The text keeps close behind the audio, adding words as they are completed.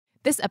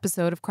This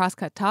episode of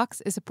Crosscut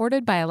Talks is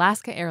supported by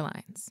Alaska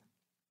Airlines.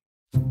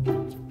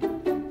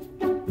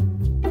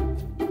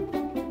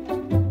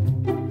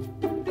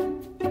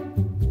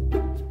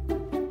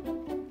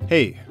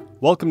 Hey,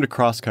 welcome to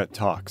Crosscut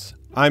Talks.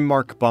 I'm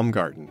Mark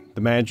Baumgarten,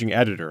 the managing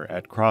editor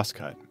at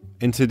Crosscut,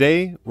 and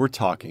today we're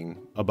talking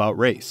about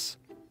race.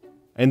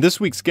 And this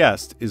week's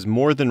guest is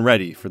more than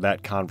ready for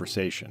that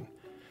conversation.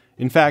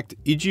 In fact,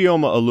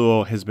 Ijeoma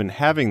Oluo has been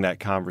having that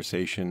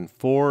conversation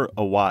for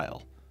a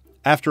while.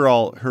 After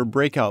all, her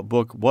breakout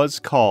book was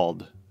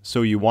called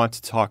So You Want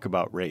to Talk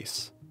About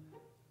Race.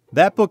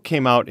 That book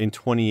came out in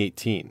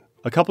 2018,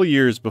 a couple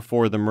years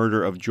before the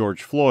murder of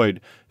George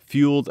Floyd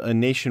fueled a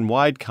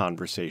nationwide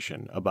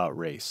conversation about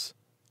race,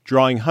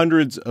 drawing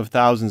hundreds of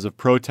thousands of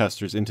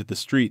protesters into the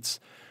streets,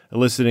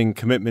 eliciting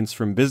commitments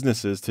from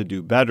businesses to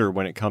do better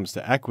when it comes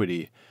to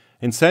equity,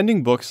 and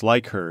sending books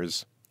like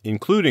hers,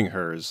 including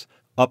hers,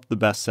 up the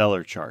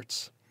bestseller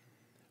charts.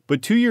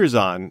 But 2 years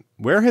on,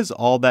 where has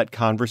all that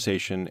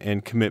conversation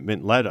and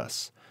commitment led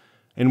us?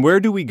 And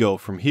where do we go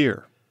from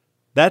here?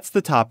 That's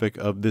the topic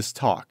of this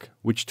talk,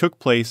 which took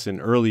place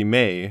in early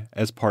May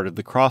as part of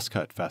the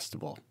Crosscut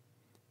Festival.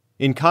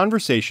 In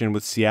conversation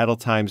with Seattle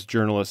Times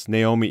journalist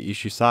Naomi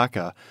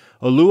Ishisaka,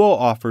 Oluo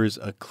offers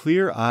a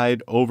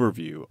clear-eyed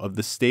overview of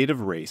the state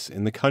of race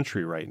in the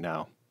country right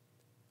now.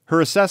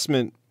 Her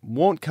assessment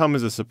won't come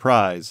as a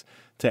surprise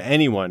to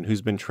anyone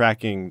who's been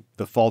tracking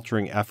the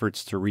faltering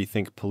efforts to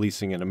rethink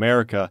policing in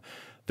America,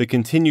 the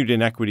continued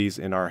inequities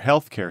in our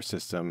healthcare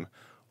system,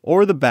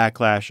 or the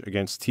backlash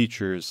against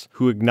teachers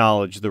who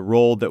acknowledge the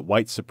role that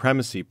white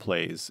supremacy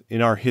plays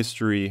in our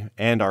history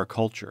and our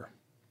culture.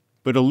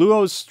 But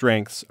Oluo's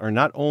strengths are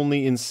not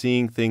only in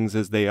seeing things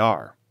as they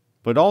are,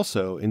 but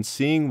also in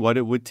seeing what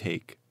it would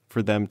take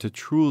for them to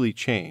truly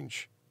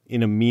change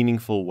in a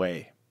meaningful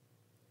way.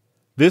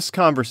 This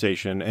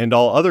conversation and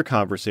all other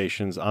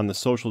conversations on the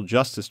social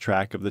justice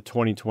track of the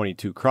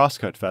 2022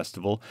 Crosscut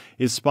Festival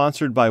is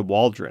sponsored by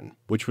Waldron,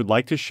 which would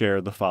like to share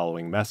the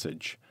following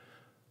message.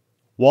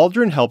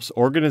 Waldron helps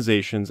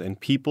organizations and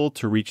people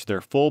to reach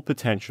their full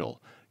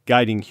potential,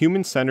 guiding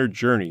human-centered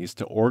journeys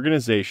to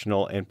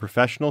organizational and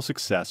professional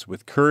success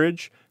with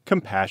courage,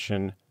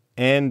 compassion,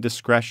 and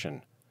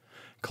discretion.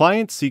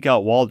 Clients seek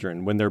out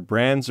Waldron when their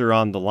brands are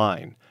on the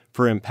line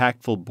for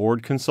impactful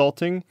board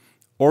consulting,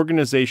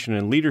 organization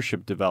and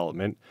leadership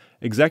development,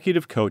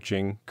 executive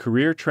coaching,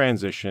 career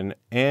transition,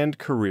 and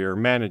career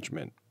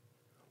management.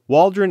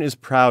 Waldron is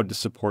proud to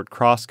support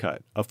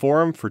Crosscut, a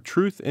forum for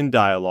truth and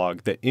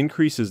dialogue that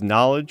increases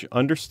knowledge,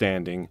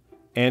 understanding,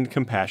 and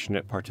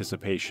compassionate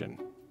participation.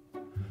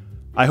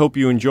 I hope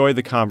you enjoy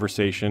the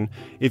conversation.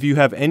 If you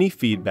have any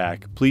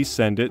feedback, please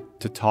send it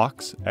to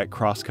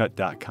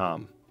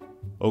talks@crosscut.com.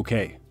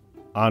 Okay,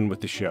 on with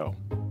the show.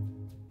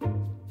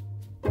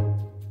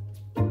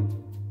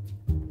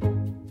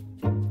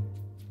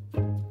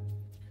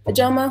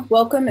 Ijeoma,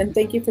 welcome and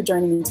thank you for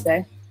joining me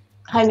today.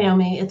 Hi,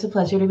 Naomi. It's a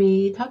pleasure to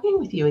be talking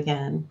with you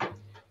again.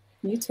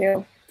 You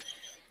too.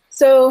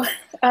 So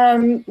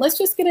let's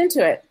just get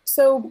into it.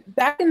 So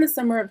back in the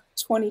summer of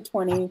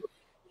 2020,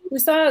 we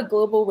saw a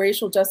global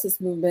racial justice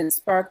movement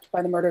sparked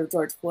by the murder of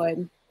George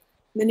Floyd.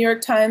 The New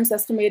York Times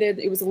estimated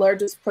it was the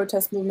largest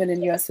protest movement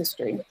in U.S.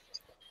 history.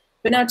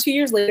 But now 2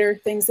 years later,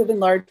 things have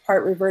in large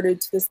part reverted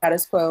to the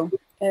status quo.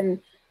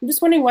 And I'm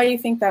just wondering why you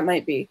think that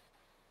might be.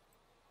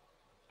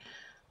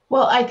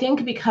 Well, I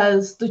think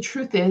because the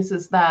truth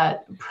is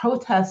that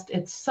protest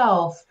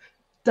itself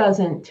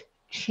doesn't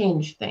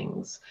change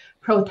things.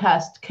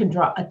 Protest can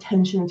draw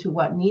attention to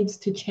what needs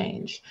to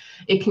change.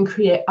 It can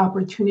create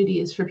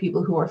opportunities for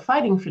people who are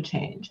fighting for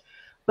change.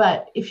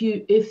 But if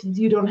you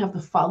don't have the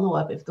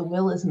follow-up, if the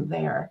will isn't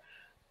there,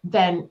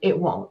 then it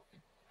won't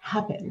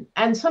happen.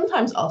 And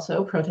sometimes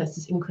also protest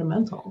is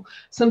incremental.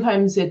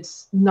 Sometimes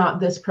it's not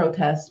this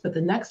protest, but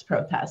the next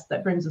protest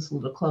that brings us a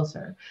little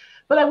closer.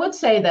 But I would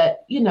say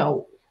that,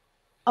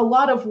 a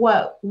lot of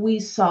what we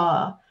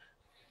saw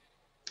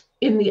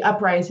in the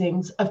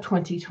uprisings of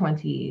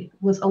 2020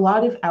 was a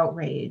lot of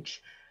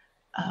outrage,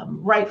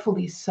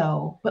 rightfully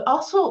so, but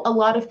also a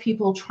lot of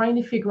people trying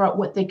to figure out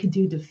what they could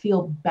do to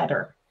feel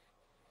better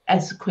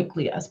as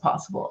quickly as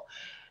possible.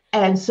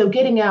 And so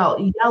getting out,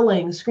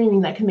 yelling,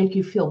 screaming, that can make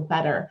you feel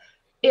better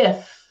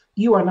if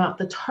you are not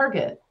the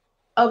target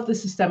of the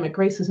systemic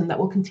racism that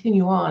will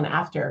continue on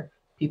after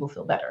people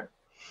feel better.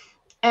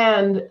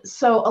 And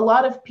so a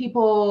lot of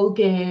people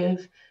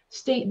gave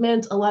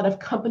statements, a lot of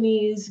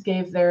companies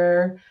gave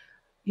their,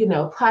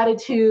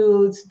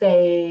 platitudes.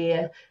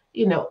 They,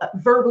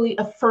 verbally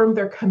affirmed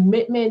their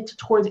commitment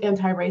towards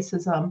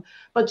anti-racism,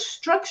 but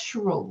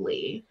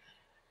structurally,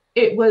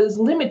 it was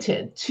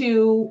limited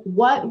to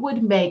what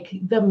would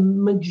make the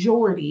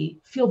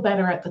majority feel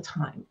better at the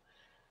time.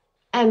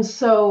 And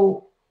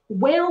so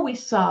where we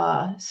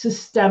saw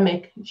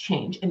systemic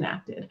change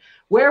enacted,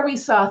 where we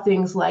saw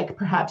things like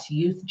perhaps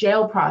youth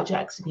jail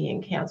projects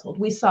being canceled,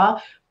 we saw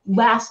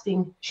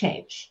lasting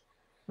change,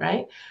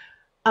 right?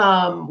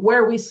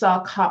 Where we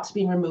saw cops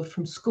being removed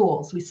from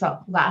schools, we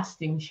saw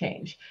lasting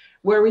change.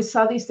 where we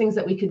saw these things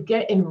that we could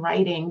get in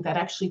writing that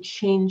actually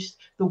changed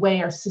the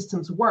way our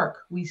systems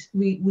work. We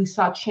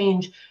saw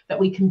change that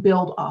we can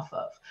build off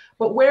of.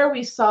 But where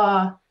we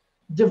saw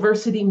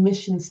diversity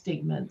mission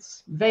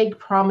statements, vague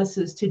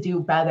promises to do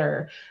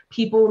better,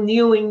 people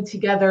kneeling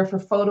together for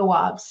photo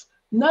ops,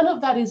 none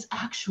of that is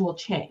actual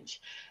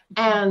change.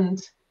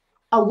 And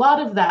a lot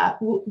of that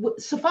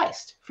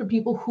sufficed for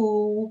people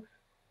who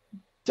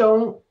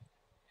don't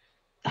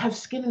have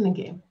skin in the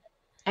game.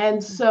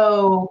 And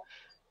so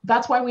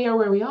that's why we are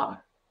where we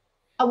are.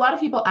 A lot of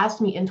people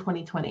asked me in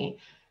 2020,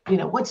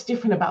 what's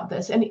different about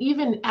this? And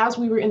even as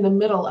we were in the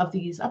middle of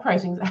these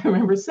uprisings, I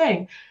remember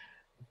saying,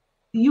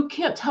 you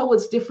can't tell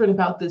what's different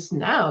about this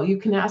now. You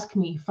can ask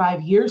me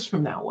 5 years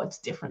from now what's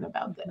different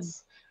about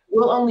this.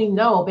 We'll only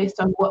know based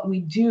on what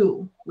we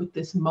do with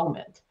this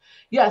moment.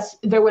 Yes,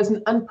 there was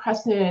an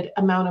unprecedented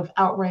amount of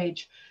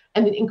outrage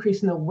and an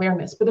increase in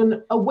awareness, but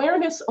an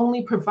awareness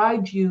only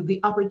provides you the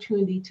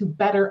opportunity to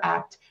better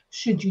act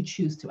should you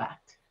choose to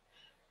act.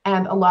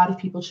 And a lot of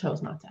people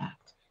chose not to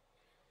act.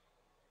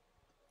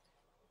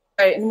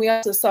 Right, and we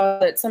also saw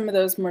that some of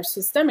those more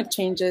systemic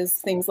changes,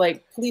 things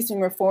like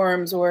policing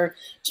reforms or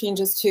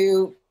changes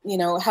to,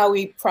 how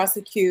we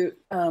prosecute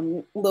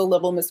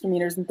low-level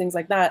misdemeanors and things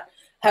like that,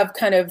 have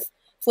kind of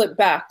flipped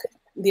back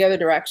the other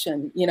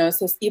direction.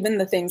 So even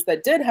the things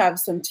that did have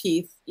some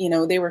teeth,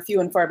 they were few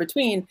and far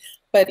between.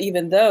 But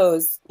even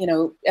those,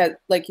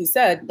 like you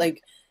said,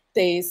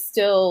 they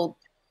still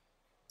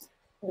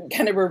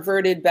kind of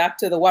reverted back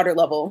to the water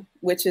level,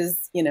 which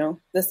is,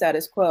 the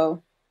status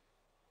quo.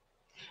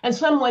 And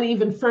some went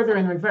even further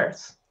in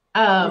reverse.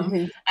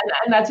 And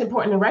that's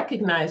important to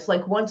recognize.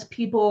 Once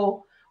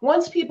people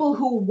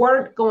who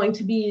weren't going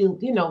to be,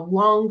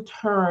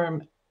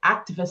 long-term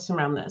activists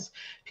around this,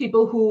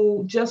 people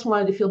who just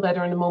wanted to feel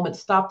better in the moment,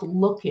 stopped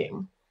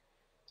looking,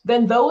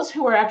 then those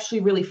who were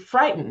actually really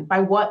frightened by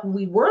what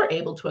we were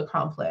able to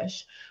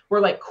accomplish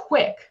were like,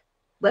 quick,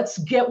 let's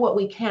get what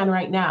we can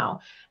right now.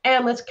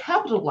 And let's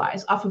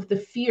capitalize off of the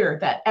fear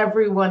that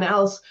everyone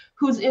else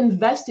who's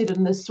invested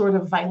in this sort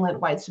of violent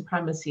white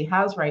supremacy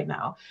has right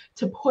now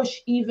to push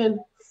even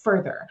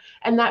further.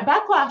 And that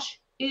backlash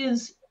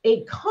is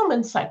a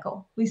common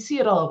cycle. We see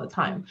it all the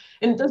time.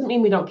 And it doesn't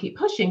mean we don't keep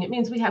pushing. It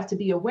means we have to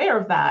be aware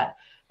of that.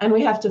 And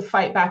we have to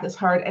fight back as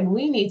hard. And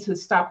we need to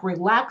stop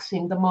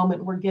relaxing the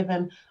moment we're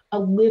given a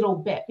little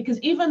bit, because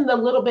even the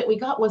little bit we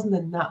got wasn't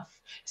enough.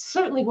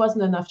 Certainly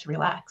wasn't enough to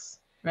relax,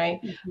 right?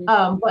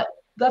 But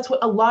that's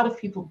what a lot of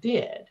people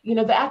did. The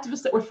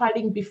activists that were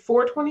fighting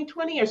before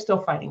 2020 are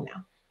still fighting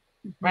now,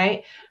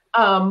 right?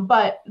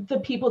 But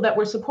the people that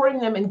were supporting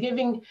them and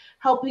giving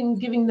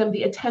them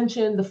the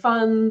attention, the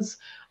funds,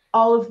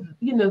 all of,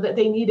 that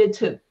they needed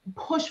to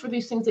push for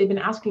these things they've been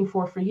asking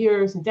for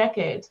years and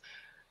decades,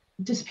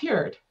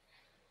 disappeared.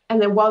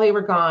 And then while they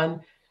were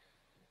gone,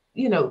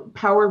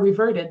 power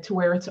reverted to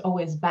where it's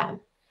always been,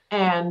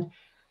 and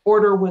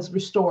order was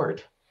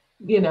restored,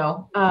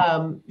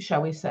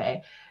 shall we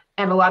say.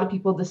 And a lot of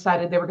people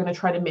decided they were going to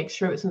try to make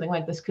sure that something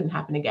like this couldn't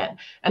happen again.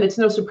 And it's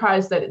no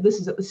surprise that this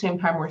is at the same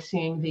time we're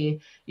seeing the,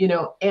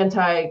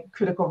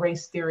 anti-critical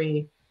race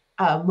theory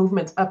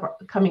movements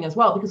coming as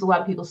well, because a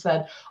lot of people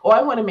said,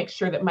 I want to make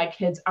sure that my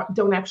kids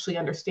don't actually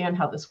understand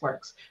how this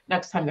works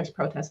next time there's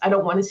protests. I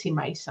don't want to see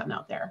my son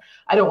out there.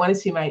 I don't want to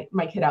see my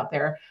kid out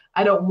there.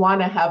 I don't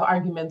want to have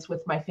arguments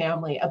with my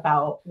family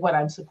about what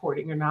I'm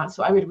supporting or not.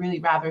 So I would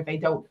really rather they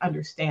don't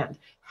understand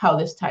how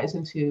this ties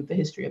into the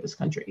history of this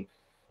country.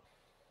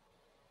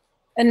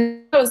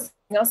 And I was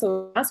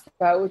also asking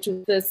about, which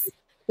is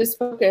this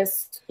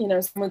focus,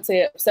 some would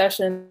say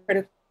obsession,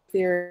 critical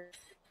theory.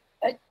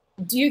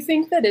 Do you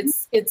think that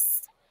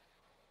it's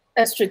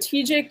a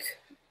strategic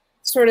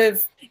sort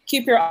of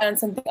keep your eye on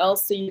something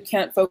else so you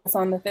can't focus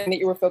on the thing that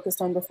you were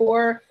focused on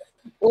before?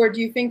 Or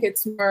do you think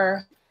it's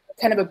more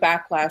kind of a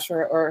backlash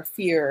or a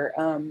fear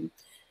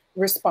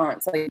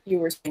response, like you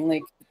were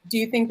saying? Do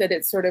you think that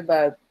it's sort of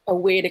a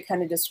way to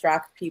kind of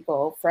distract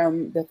people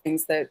from the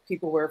things that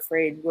people were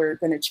afraid were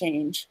going to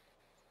change?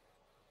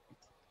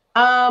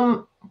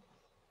 I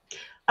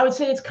would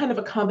say it's kind of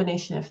a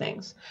combination of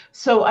things.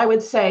 So I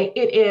would say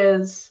it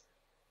is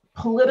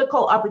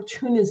political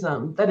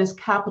opportunism that is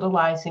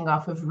capitalizing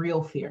off of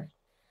real fear,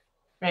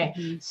 right?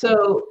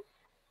 So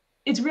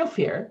it's real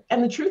fear.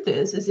 And the truth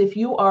is if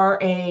you are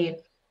a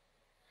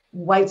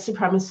white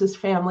supremacist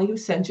family who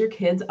sends your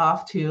kids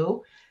off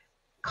to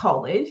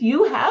college,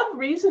 you have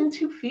reason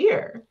to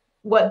fear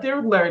what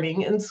they're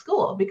learning in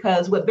school,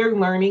 because what they're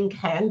learning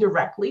can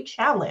directly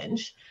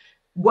challenge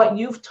what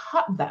you've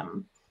taught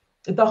them,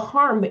 the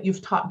harm that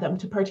you've taught them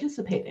to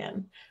participate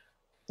in.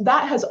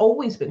 That has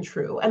always been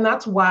true. And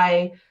that's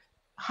why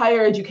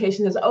higher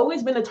education has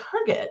always been a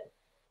target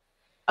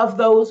of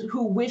those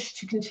who wish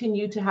to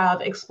continue to have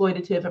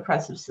exploitative,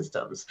 oppressive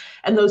systems,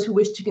 and those who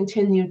wish to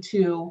continue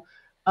to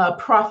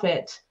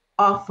profit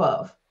off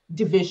of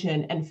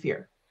division and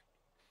fear.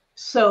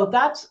 So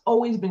that's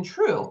always been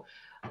true.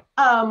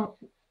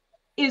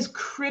 Is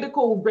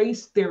critical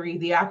race theory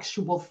the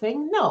actual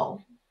thing?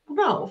 No.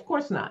 No, of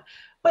course not.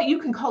 But you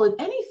can call it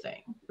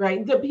anything,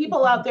 right? The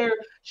people out there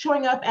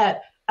showing up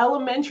at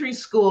elementary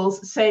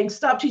schools saying,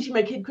 stop teaching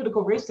my kid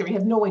critical race theory,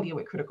 have no idea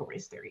what critical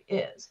race theory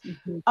is.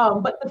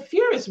 But the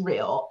fear is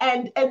real.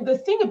 And the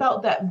thing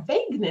about that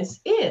vagueness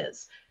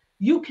is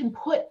you can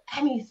put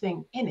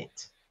anything in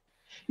it.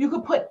 You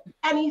could put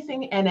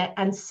anything in it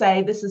and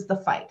say, this is the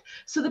fight.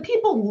 So the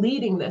people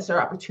leading this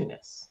are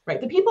opportunists,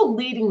 right? The people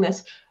leading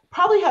this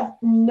probably have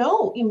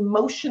no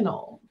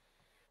emotional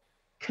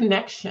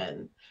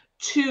connection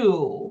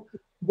to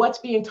what's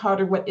being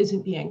taught or what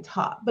isn't being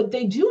taught. But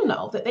they do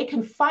know that they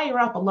can fire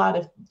up a lot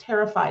of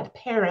terrified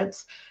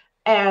parents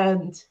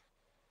and,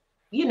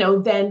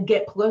 then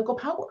get political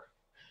power.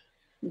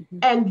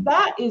 And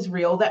that is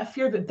real. That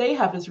fear that they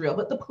have is real.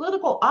 But the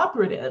political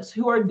operatives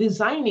who are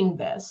designing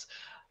this,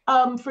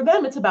 for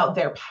them, it's about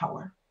their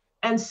power.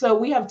 And so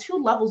we have two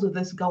levels of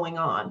this going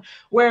on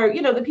where,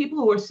 the people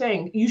who are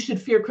saying you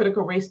should fear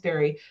critical race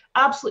theory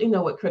absolutely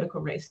know what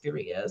critical race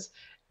theory is.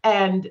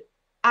 And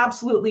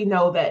absolutely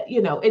know that,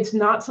 it's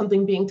not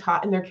something being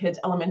taught in their kids'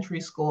 elementary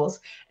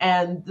schools,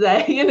 and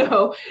that,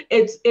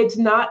 it's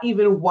not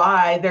even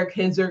why their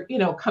kids are,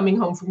 coming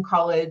home from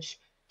college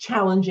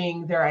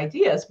challenging their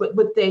ideas. But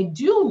what they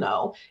do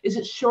know is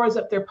it shores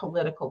up their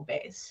political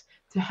base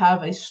to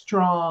have a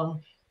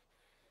strong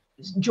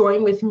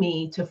join with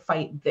me to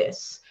fight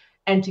this,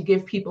 and to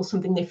give people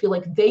something they feel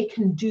like they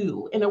can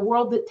do in a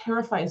world that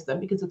terrifies them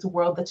because it's a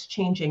world that's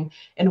changing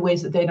in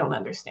ways that they don't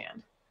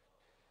understand.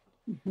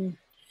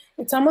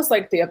 It's almost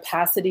like the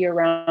opacity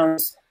around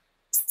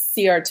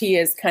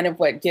CRT is kind of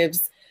what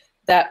gives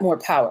that more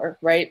power,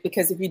 right?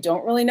 Because if you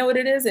don't really know what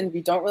it is and if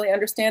you don't really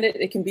understand it,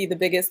 it can be the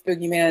biggest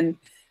boogeyman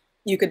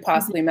you could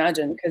possibly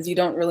imagine, because you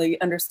don't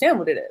really understand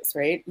what it is,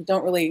 right? You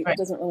don't really, It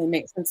doesn't really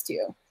make sense to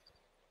you.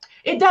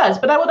 It does,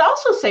 but I would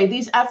also say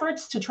these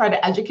efforts to try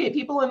to educate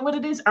people in what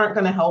it is aren't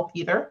going to help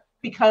either,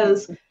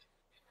 because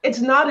it's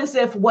not as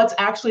if what's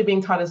actually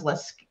being taught is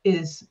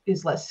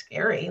less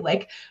scary.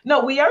 Like,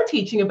 no, we are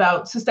teaching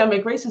about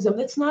systemic racism.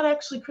 That's not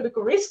actually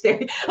critical race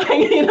theory, but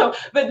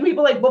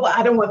people are like, well,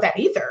 I don't want that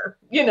either.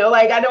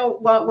 I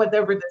don't want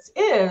whatever this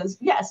is.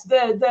 Yes,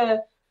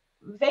 the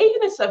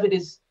vagueness of it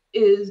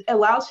is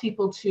allows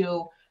people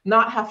to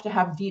not have to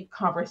have deep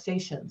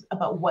conversations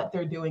about what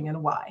they're doing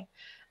and why.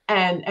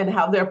 And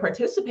how they're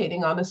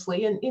participating,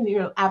 honestly,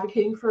 in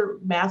advocating for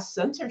mass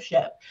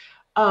censorship.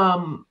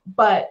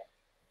 But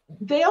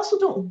they also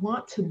don't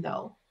want to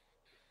know.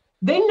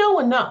 They know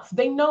enough.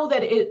 They know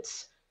that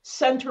it's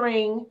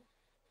centering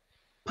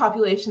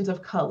populations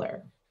of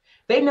color.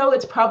 They know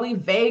it's probably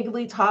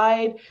vaguely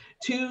tied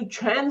to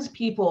trans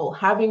people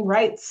having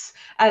rights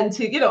and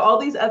to, all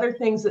these other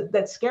things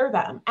that scare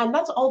them. And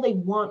that's all they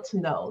want to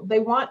know. They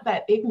want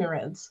that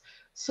ignorance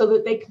so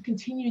that they can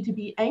continue to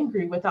be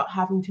angry without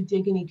having to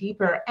dig any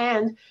deeper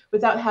and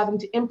without having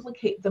to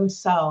implicate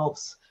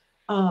themselves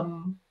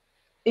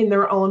in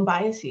their own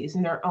biases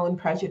and their own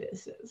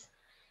prejudices.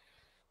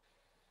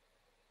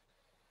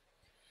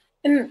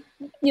 And,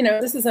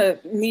 this is a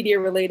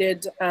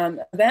media-related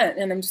event,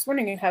 and I'm just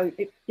wondering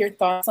your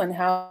thoughts on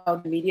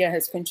how the media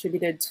has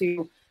contributed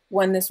to,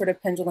 one, this sort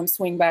of pendulum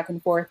swing back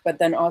and forth, but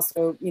then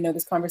also,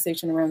 this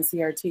conversation around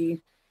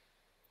CRT.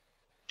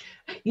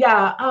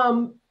 Yeah,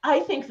 I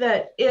think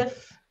that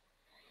if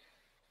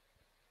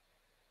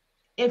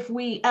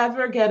we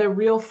ever get a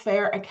real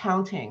fair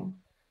accounting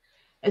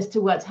as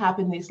to what's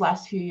happened these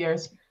last few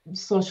years,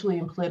 socially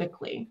and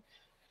politically,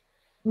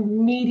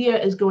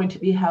 media is going to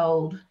be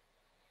held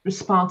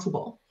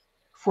responsible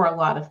for a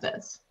lot of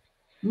this.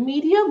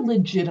 Media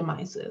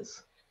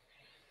legitimizes.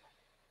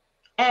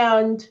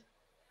 And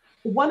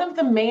one of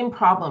the main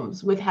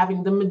problems with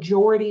having the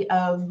majority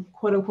of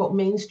quote unquote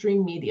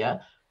mainstream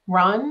media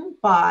run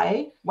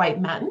by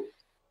white men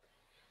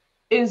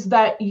is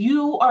that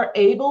you are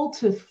able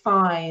to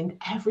find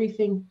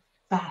everything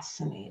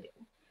fascinating.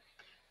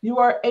 You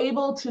are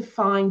able to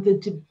find the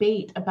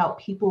debate about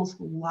people's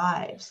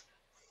lives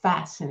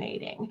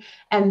fascinating,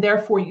 and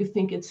therefore you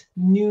think it's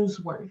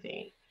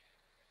newsworthy.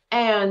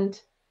 And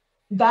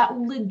that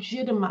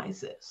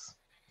legitimizes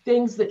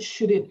things that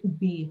shouldn't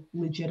be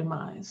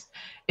legitimized.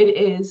 It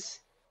is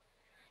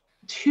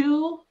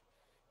too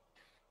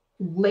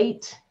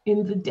late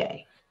in the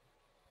day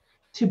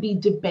to be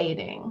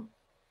debating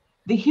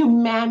the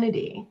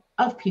humanity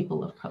of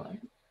people of color,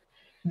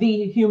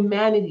 the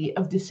humanity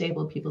of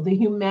disabled people, the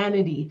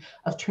humanity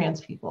of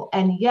trans people.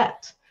 And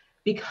yet,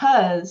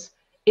 because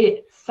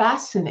it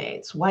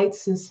fascinates white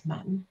cis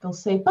men, they'll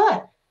say,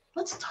 but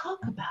let's talk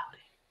about it.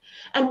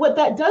 And what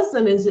that does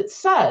then is it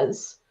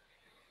says,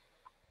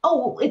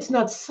 oh, it's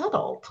not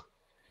settled.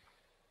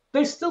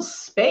 There's still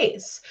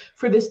space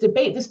for this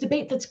debate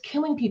that's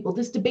killing people,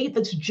 this debate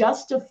that's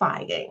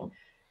justifying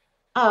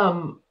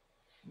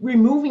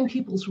removing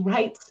people's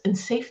rights and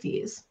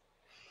safeties.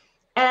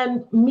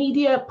 And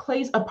media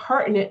plays a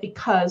part in it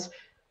because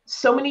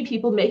so many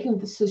people making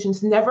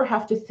decisions never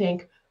have to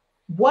think,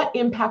 what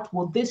impact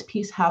will this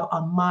piece have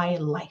on my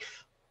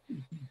life?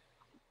 Mm-hmm.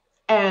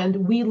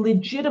 And we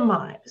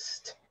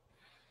legitimized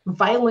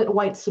violent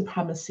white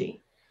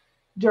supremacy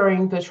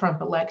during the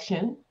Trump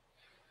election.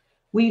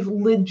 We've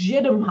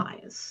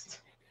legitimized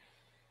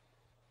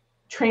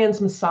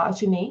trans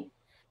misogyny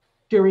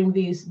during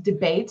these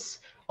debates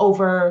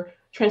over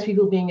trans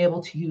people being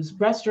able to use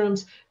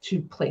restrooms,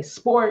 to play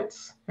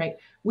sports, right?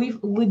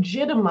 We've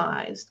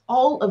legitimized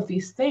all of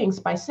these things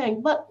by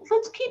saying, but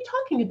let's keep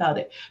talking about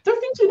it. There are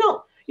things we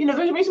don't,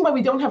 there's a reason why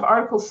we don't have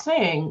articles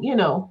saying,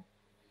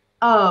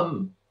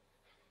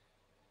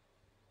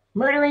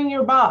 murdering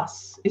your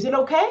boss, is it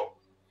okay?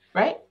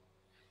 Right?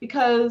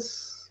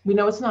 Because we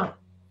know it's not.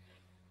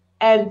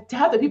 And to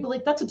have the people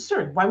like, that's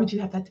absurd. Why would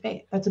you have that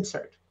debate? That's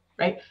absurd,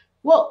 right?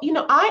 Well,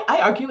 I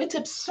argue it's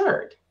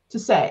absurd to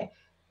say,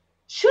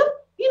 should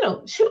we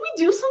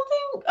do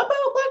something about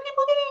Black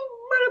people getting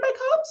murdered by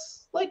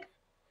cops? Like,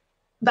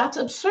 that's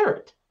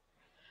absurd.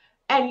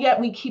 And yet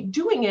we keep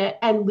doing it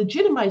and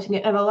legitimizing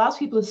it, and it allows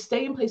people to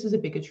stay in places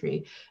of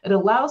bigotry. It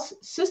allows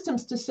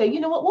systems to say,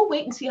 you know what, we'll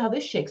wait and see how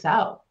this shakes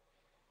out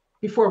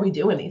before we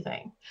do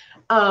anything.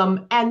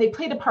 And they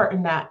played a part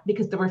in that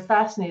because they were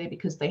fascinated,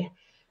 because they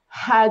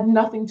had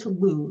nothing to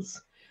lose.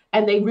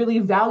 And they really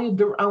valued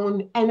their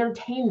own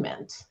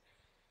entertainment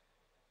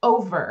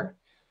over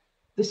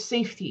the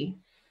safety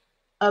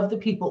of the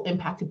people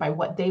impacted by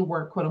what they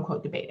were, quote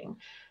unquote, debating.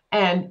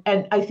 And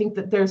I think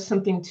that there's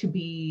something to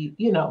be,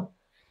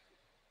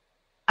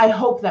 I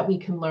hope that we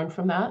can learn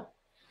from that.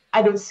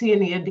 I don't see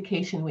any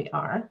indication we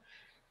are.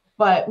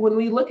 But when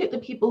we look at the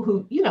people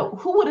who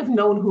would have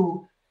known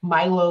who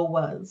Milo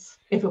was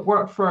if it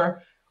weren't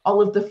for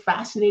all of the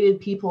fascinated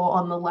people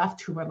on the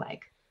left who were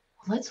like,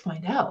 well, let's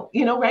find out,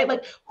 right?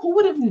 Like, who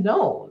would have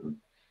known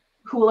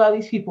who a lot of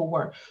these people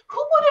were?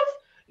 Who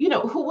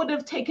would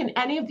have taken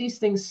any of these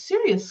things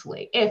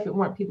seriously if it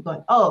weren't people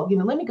going, oh,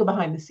 let me go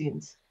behind the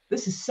scenes.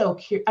 This is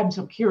I'm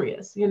so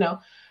curious,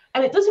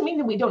 And it doesn't mean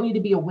that we don't need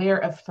to be aware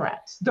of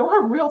threats. There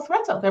are real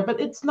threats out there, but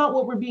it's not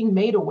what we're being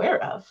made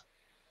aware of.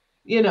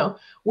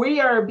 We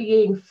are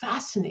being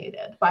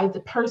fascinated by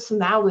the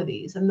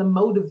personalities and the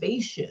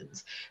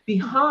motivations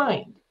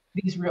behind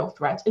these real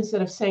threats,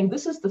 instead of saying,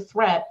 this is the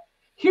threat.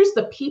 Here's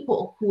the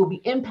people who will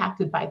be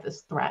impacted by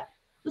this threat.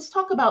 Let's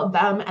talk about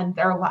them and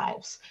their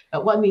lives,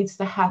 and what needs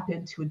to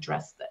happen to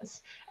address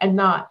this, and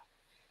not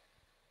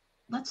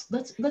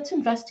let's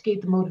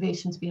investigate the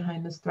motivations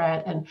behind this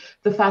threat and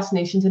the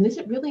fascinations. And is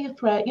it really a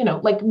threat?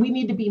 We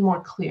need to be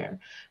more clear.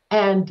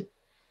 And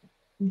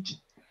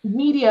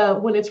media,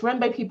 when it's run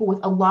by people with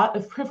a lot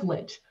of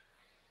privilege,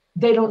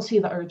 they don't see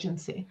the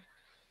urgency.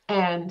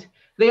 And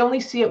they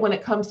only see it when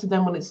it comes to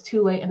them, when it's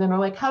too late. And then they're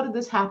like, how did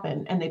this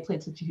happen? And they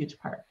played such a huge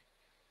part.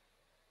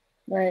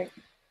 Right.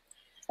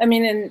 I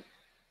mean, and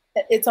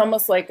it's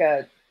almost like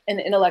an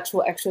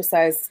intellectual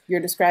exercise you're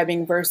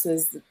describing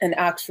versus an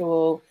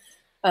actual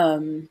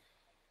an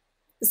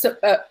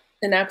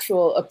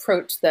actual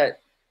approach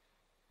that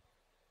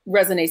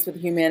resonates with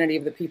the humanity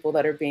of the people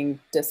that are being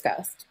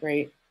discussed,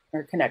 right?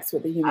 Or connects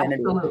with the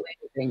humanity of the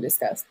people being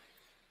discussed.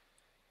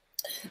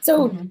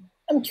 So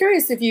I'm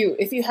curious if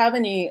you have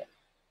any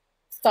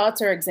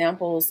thoughts or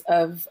examples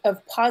of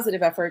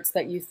positive efforts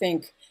that you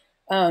think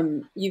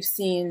you've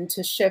seen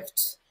to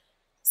shift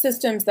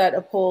systems that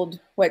uphold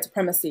white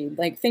supremacy,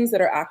 like things that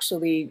are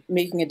actually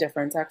making a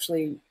difference,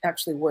 actually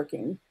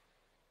working.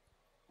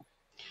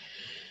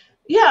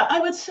 Yeah, I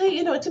would say,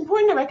 it's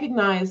important to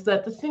recognize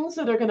that the things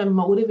that are going to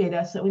motivate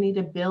us, that we need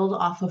to build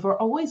off of, are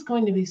always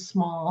going to be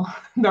small.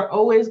 They're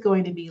always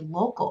going to be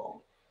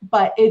local,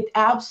 but it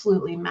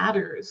absolutely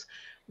matters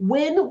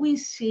when we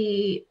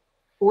see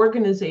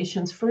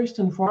organizations, first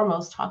and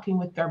foremost, talking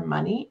with their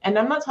money. And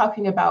I'm not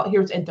talking about,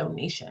 here's a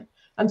donation.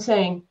 I'm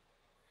saying,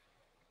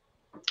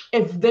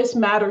 if this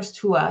matters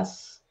to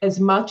us as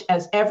much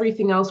as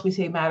everything else we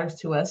say matters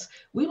to us,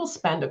 we will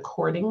spend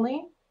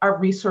accordingly. Our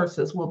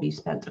resources will be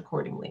spent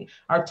accordingly.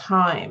 Our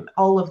time,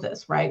 all of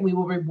this, right? We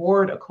will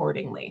reward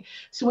accordingly.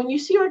 So when you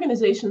see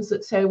organizations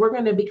that say, we're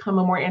going to become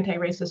a more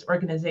anti-racist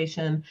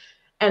organization,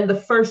 and the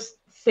first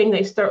thing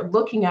they start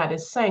looking at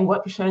is saying,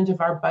 what percentage of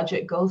our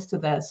budget goes to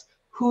this?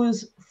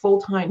 Whose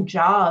full-time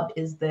job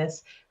is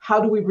this? How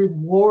do we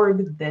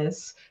reward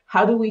this?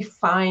 How do we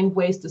find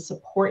ways to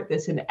support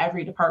this in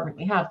every department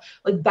we have?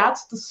 Like,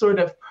 that's the sort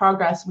of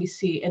progress we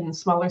see in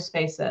smaller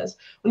spaces.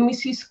 When we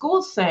see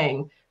schools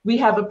saying, we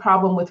have a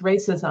problem with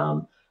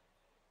racism,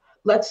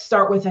 let's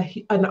start with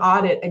an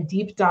audit, a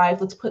deep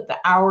dive. Let's put the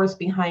hours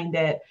behind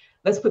it.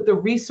 Let's put the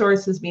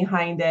resources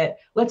behind it.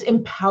 Let's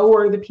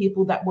empower the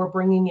people that we're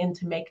bringing in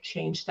to make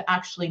change, to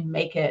actually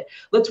make it.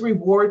 Let's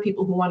reward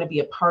people who want to be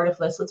a part of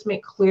this. Let's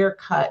make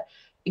clear-cut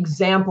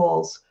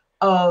examples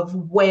of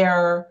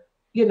where,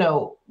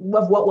 of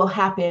what will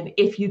happen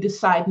if you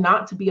decide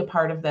not to be a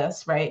part of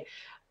this, right?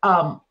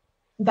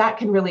 That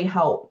can really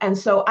help. And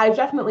so I've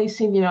definitely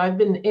seen, I've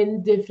been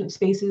in different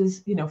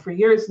spaces, for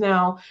years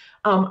now.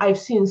 I've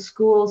seen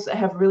schools that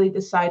have really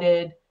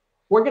decided,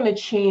 we're going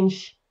to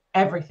change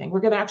everything.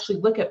 We're going to actually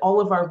look at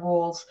all of our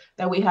rules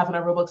that we have in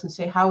our rule books and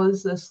say, how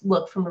does this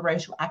look from a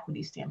racial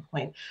equity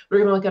standpoint? We're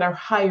going to look at our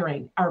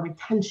hiring, our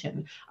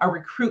retention, our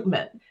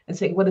recruitment, and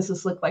say, what does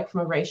this look like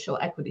from a racial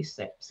equity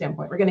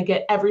standpoint? We're going to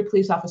get every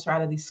police officer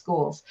out of these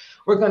schools.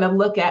 We're going to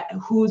look at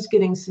who's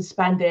getting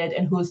suspended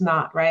and who's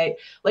not, right?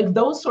 Like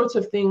those sorts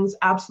of things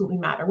absolutely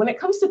matter. When it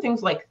comes to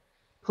things like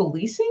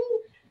policing,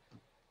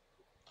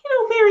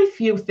 very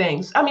few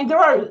things. I mean,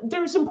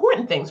 there's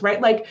important things,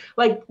 right? Like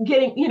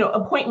getting,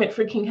 appointment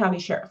for King County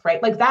Sheriff,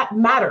 right? Like that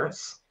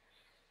matters.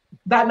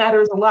 That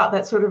matters a lot.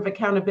 That sort of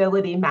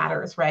accountability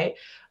matters, right?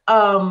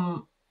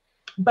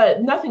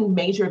 But nothing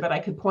major that I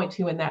could point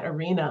to in that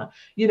arena.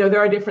 There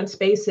are different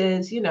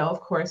spaces,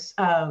 of course,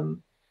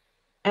 and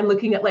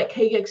looking at like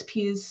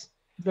KEXP's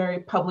very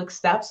public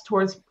steps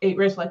towards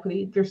racial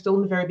equity. They're still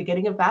in the very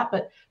beginning of that,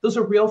 but those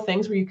are real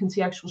things where you can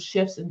see actual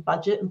shifts in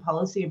budget and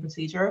policy and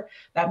procedure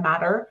that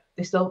matter.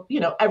 They still,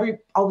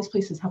 all these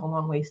places have a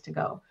long ways to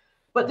go.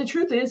 But the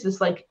truth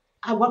is like,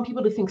 I want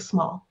people to think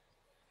small.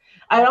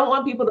 I don't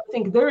want people to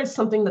think there is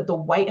something that the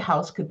White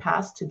House could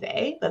pass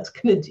today that's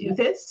going to do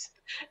this.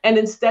 And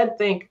instead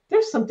think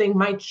there's something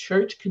my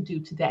church could do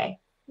today.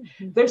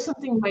 There's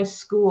something my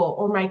school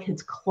or my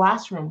kid's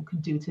classroom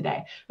could do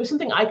today. There's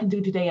something I could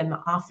do today in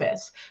the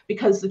office,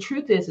 because the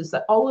truth is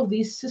that all of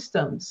these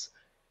systems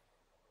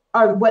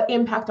are what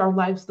impact our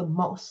lives the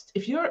most.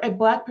 If you're a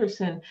Black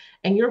person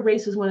and your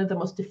race is one of the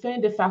most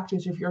definitive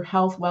factors of your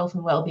health, wealth,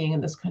 and well-being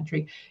in this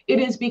country, it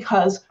is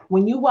because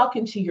when you walk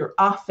into your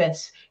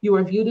office, you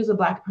are viewed as a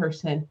Black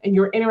person and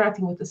you're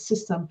interacting with a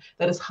system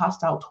that is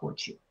hostile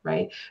towards you,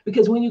 right?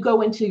 Because when you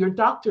go into your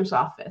doctor's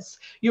office,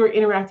 you're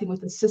interacting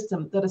with a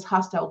system that is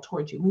hostile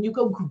towards you. When you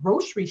go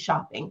grocery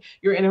shopping,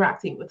 you're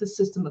interacting with a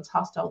system that's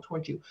hostile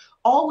towards you.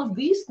 All of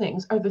these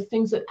things are the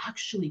things that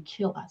actually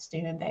kill us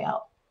day in, day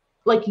out.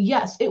 Like,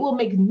 yes, it will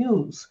make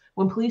news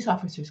when police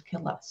officers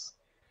kill us.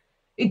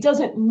 It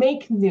doesn't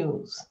make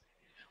news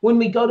when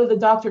we go to the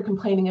doctor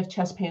complaining of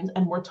chest pains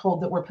and we're told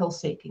that we're pill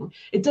taking.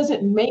 It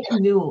doesn't make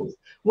news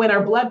when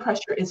our blood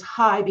pressure is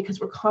high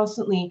because we're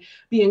constantly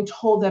being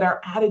told that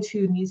our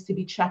attitude needs to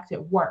be checked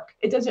at work.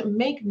 It doesn't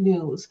make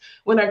news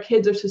when our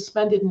kids are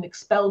suspended and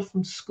expelled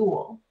from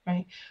school,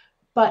 right?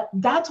 But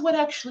that's what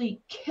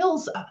actually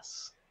kills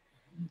us.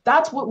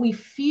 That's what we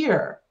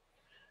fear.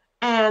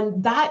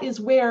 And that is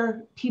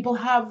where people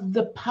have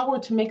the power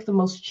to make the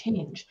most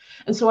change.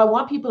 And so I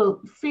want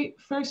people to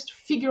first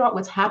figure out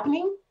what's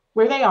happening,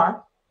 where they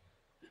are.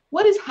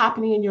 What is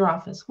happening in your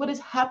office? What is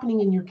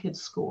happening in your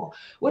kid's school?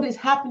 What is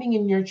happening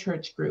in your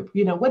church group?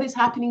 What is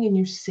happening in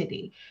your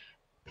city?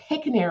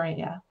 Pick an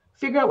area,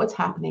 figure out what's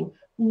happening.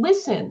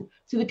 Listen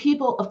to the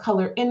people of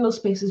color in those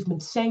spaces who've been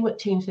saying what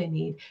change they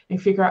need,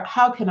 and figure out,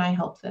 how can I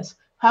help this?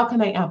 How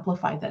can I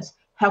amplify this?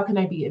 How can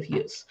I be of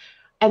use?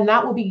 And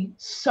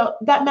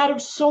that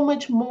matters so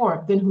much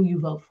more than who you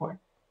vote for.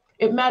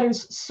 It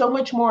matters so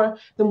much more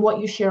than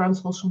what you share on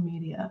social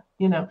media.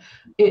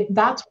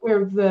 That's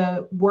where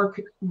the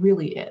work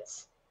really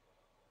is.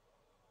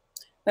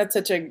 That's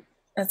such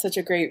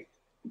a great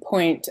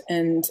point.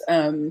 And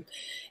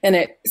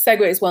it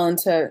segues well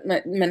into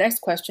my next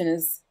question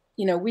is,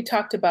 when we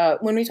talked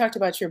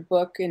about your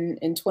book in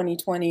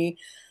 2020,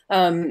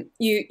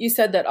 you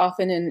said that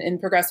often in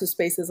progressive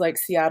spaces like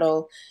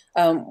Seattle,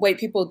 white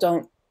people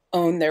don't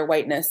own their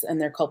whiteness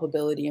and their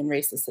culpability in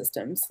racist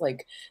systems,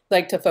 like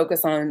to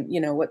focus on,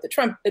 what the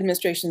Trump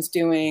administration's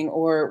doing,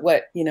 or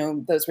what,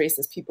 those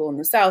racist people in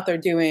the South are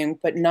doing,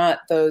 but not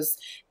those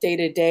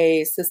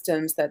day-to-day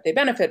systems that they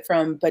benefit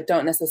from, but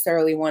don't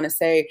necessarily want to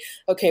say,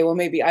 okay, well,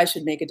 maybe I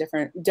should make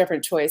a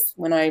different choice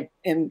when I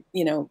am,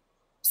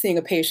 seeing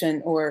a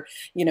patient, or,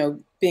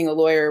 being a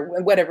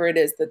lawyer, whatever it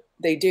is that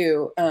they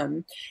do.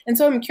 And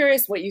so I'm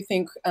curious what you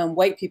think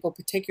white people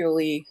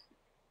particularly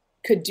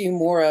could do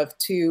more of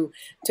to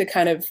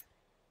kind of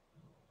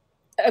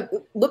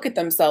look at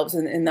themselves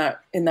in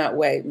that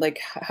way, like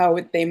how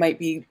they might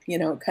be,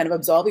 kind of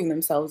absolving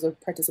themselves of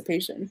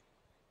participation.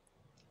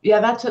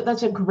 Yeah, that's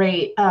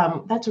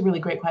a really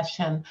great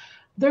question.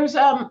 There's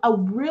a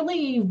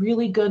really,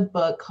 really good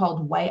book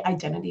called White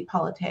Identity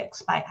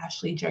Politics by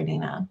Ashley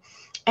Jardina.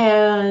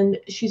 And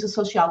she's a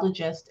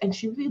sociologist, and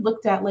she really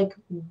looked at like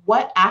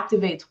what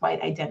activates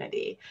white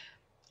identity.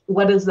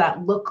 What does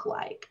that look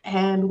like?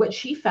 And what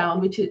she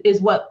found, which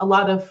is what a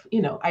lot of,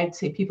 I'd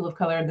say people of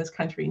color in this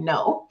country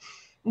know,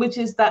 which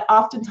is that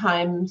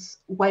oftentimes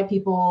white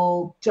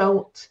people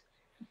don't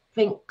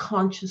think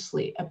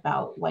consciously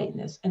about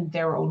whiteness and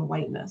their own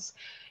whiteness.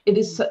 It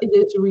is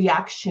a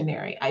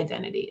reactionary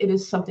identity. It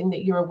is something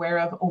that you're aware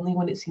of only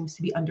when it seems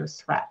to be under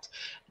threat.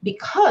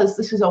 Because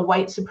this is a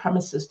white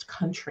supremacist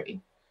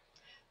country,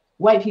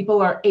 white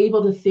people are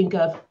able to think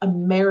of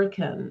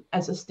American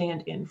as a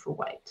stand-in for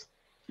white.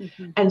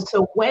 Mm-hmm. And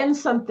so when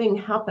something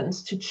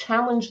happens to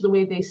challenge the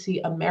way they see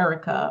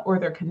America or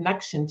their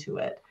connection to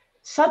it,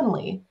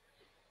 suddenly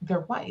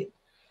they're white.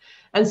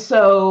 And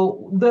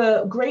so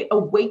the great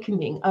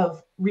awakening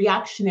of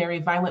reactionary,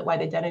 violent white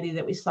identity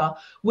that we saw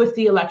with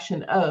the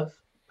election of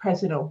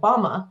President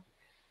Obama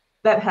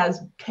that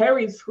has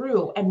carried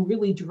through and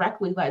really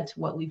directly led to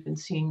what we've been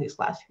seeing these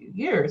last few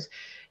years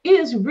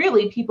is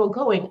really people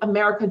going,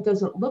 America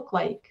doesn't look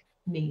like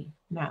me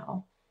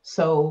now.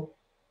 So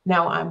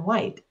now I'm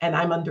white and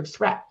I'm under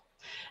threat.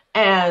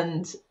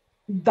 And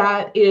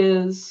that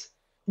is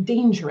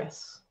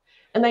dangerous.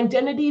 An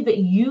identity that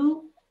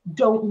you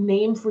don't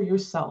name for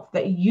yourself,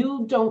 that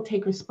you don't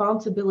take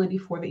responsibility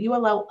for, that you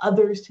allow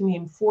others to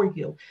name for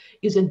you,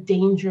 is a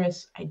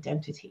dangerous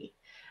identity.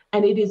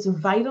 And it is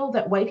vital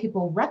that white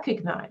people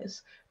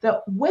recognize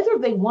that whether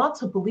they want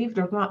to believe it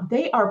or not,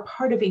 they are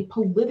part of a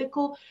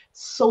political,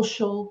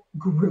 social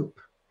group.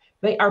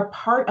 They are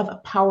part of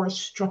a power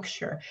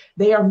structure.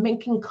 They are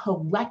making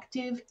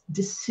collective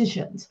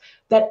decisions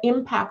that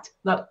impact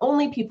not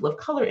only people of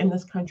color in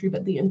this country,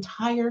 but the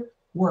entire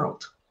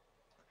world.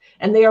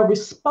 And they are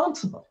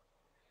responsible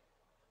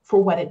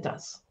for what it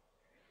does.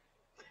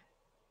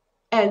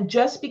 And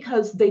just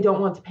because they don't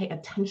want to pay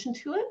attention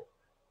to it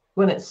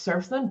when it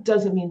serves them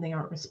doesn't mean they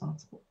aren't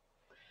responsible.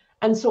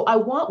 And so I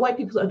want white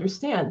people to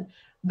understand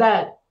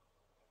that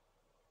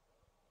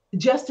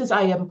just as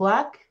I am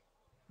Black,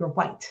 you're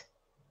white.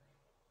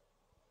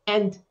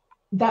 And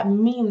that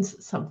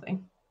means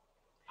something.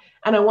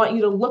 And I want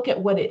you to look at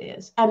what it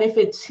is. And if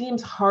it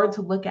seems hard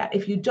to look at,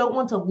 if you don't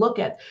want to look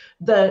at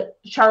the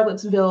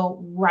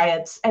Charlottesville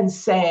riots and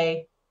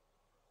say,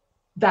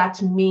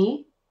 that's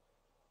me,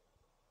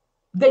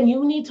 then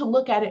you need to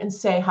look at it and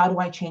say, how do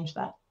I change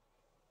that?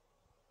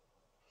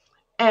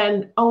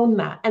 And own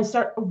that and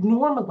start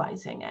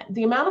normalizing it.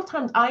 The amount of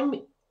times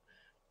I'm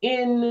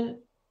in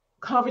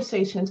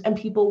conversations and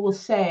people will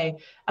say,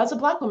 as a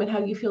Black woman, how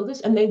do you feel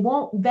this? And they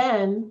won't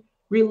then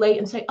relate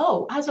and say,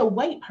 oh, as a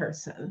white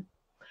person,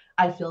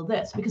 I feel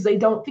this, because they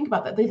don't think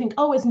about that. They think,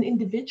 oh, as an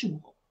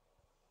individual,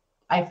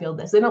 I feel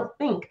this. They don't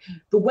think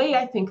the way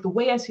I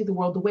see the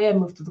world, the way I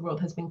move through the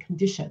world has been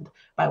conditioned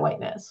by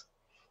whiteness.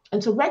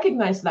 And so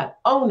recognize that,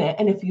 own it.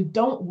 And if you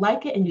don't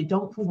like it and you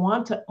don't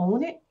want to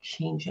own it,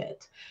 change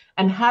it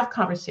and have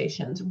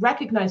conversations.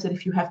 Recognize that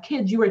if you have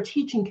kids, you are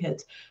teaching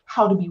kids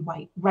how to be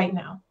white right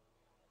now.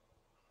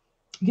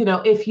 You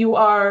know, if you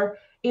are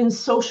in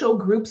social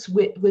groups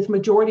with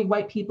majority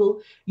white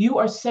people, you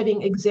are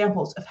setting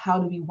examples of how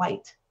to be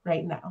white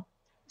right now.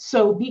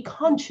 So be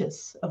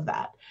conscious of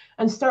that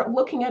and start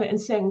looking at it and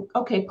saying,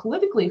 okay,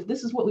 politically, if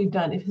this is what we've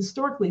done, if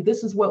historically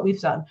this is what we've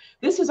done,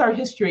 this is our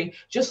history,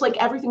 just like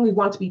everything we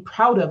want to be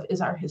proud of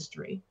is our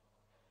history.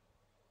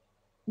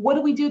 What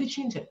do we do to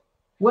change it?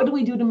 What do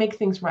we do to make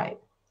things right?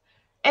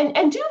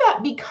 And do that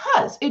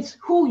because it's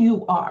who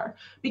you are,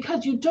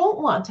 because you don't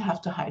want to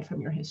have to hide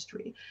from your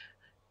history.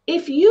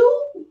 If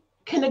you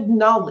can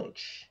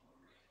acknowledge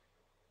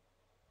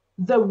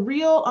the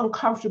real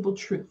uncomfortable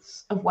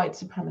truths of white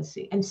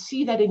supremacy and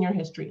see that in your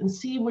history and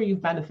see where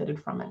you've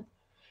benefited from it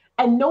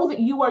and know that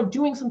you are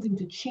doing something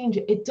to change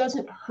it, it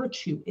doesn't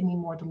hurt you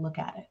anymore to look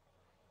at it.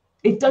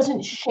 It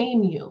doesn't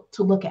shame you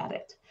to look at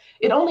it.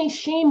 It only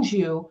shames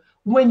you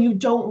when you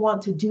don't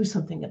want to do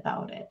something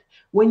about it,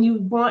 when you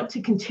want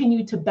to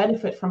continue to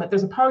benefit from it.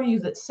 There's a part of you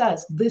that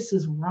says this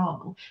is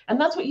wrong, and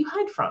that's what you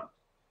hide from.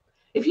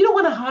 If you don't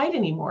want to hide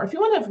anymore, if you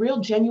want to have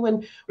real,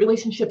 genuine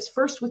relationships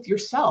first with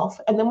yourself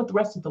and then with the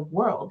rest of the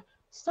world,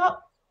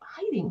 stop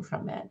hiding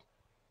from it.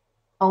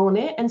 Own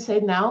it and say,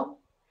 now,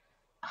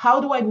 how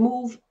do I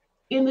move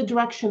in the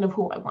direction of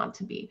who I want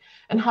to be?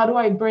 And how do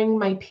I bring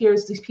my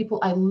peers, these people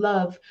I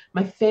love,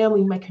 my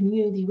family, my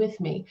community with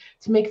me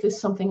to make this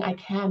something I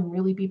can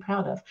really be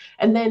proud of?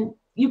 And then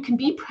you can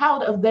be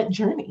proud of that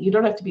journey. You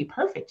don't have to be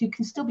perfect. You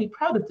can still be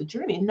proud of the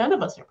journey. None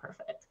of us are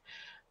perfect.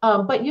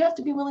 But you have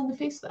to be willing to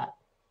face that.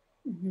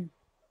 Mm-hmm.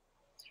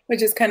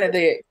 Which is kind of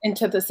the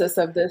antithesis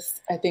of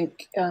this, I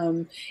think,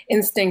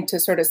 instinct to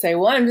sort of say,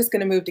 well, I'm just going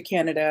to move to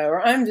Canada,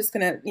 or I'm just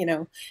going to, you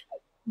know,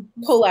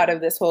 pull out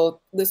of this whole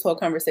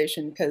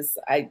conversation because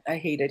I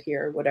hate it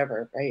here, or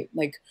whatever, right?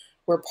 Like,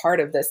 we're part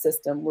of this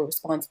system. We're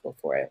responsible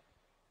for it.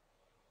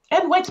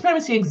 And white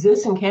supremacy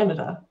exists in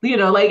Canada. You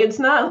know, like, it's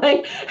not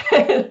like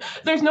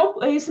there's no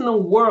place in the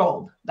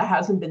world that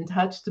hasn't been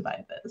touched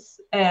by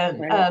this and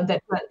right.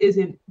 That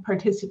isn't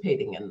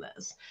participating in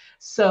this.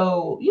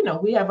 So, you know,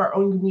 we have our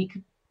own unique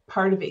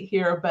part of it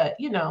here, but,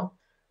 you know,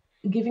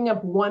 giving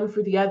up one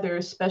for the other,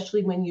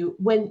 especially when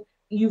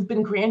you've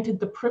been granted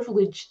the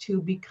privilege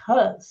to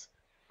because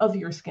of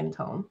your skin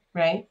tone,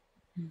 right?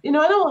 Mm-hmm. You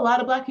know, I know a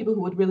lot of Black people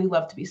who would really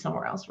love to be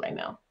somewhere else right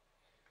now,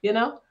 you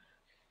know,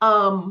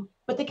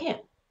 but they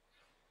can't.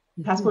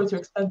 Passports are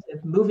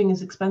expensive. Moving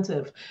is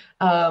expensive.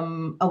 A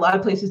lot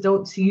of places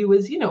don't see you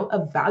as, you know,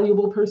 a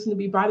valuable person to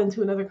be brought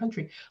into another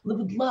country.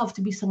 Would love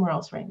to be somewhere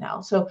else right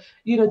now. So,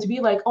 you know, to be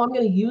like, oh, I'm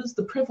going to use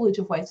the privilege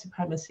of white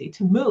supremacy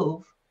to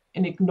move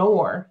and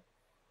ignore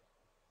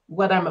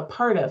what I'm a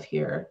part of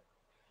here,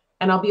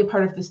 and I'll be a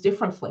part of this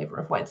different flavor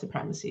of white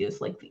supremacy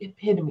is like the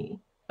epitome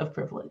of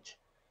privilege.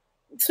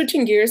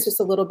 Switching gears just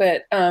a little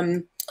bit,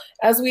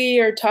 as we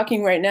are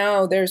talking right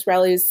now, there's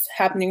rallies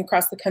happening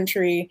across the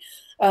country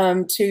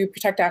to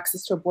protect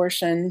access to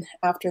abortion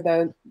after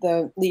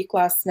the leak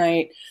last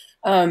night.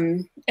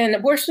 And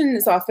abortion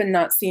is often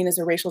not seen as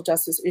a racial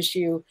justice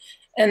issue.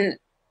 And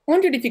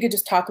wondered if you could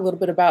just talk a little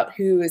bit about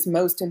who is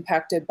most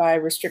impacted by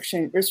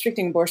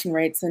restricting abortion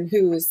rates and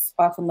who is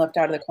often left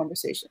out of the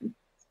conversation.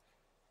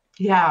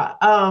 Yeah,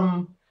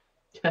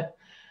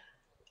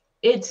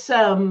 it's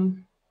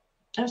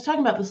I was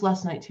talking about this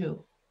last night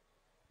too.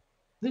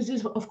 This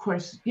is, of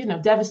course,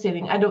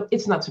 devastating.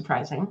 It's not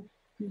surprising.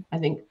 I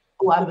think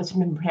a lot of us have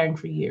been preparing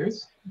for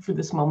years for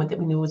this moment that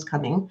we knew was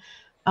coming.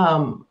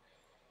 But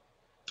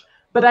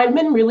I've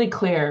been really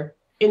clear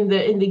in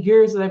the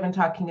years that I've been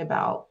talking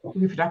about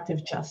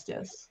reproductive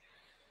justice,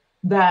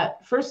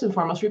 that first and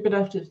foremost,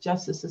 reproductive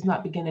justice does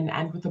not begin and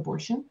end with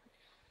abortion.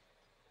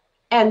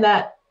 And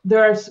that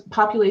there are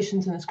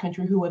populations in this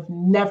country who have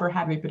never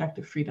had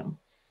reproductive freedom.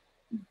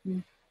 Mm-hmm.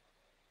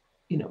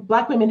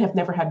 Black women have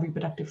never had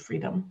reproductive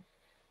freedom.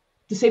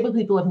 Disabled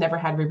people have never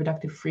had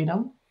reproductive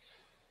freedom.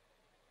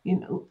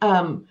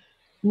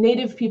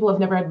 Native people have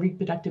never had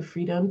reproductive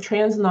freedom.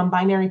 Trans and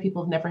non-binary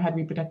people have never had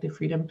reproductive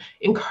freedom.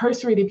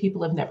 Incarcerated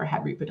people have never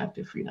had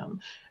reproductive freedom.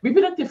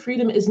 Reproductive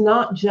freedom is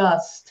not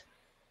just,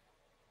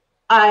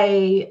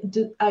 I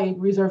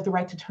reserve the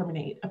right to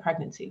terminate a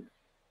pregnancy.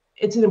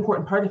 It's an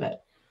important part of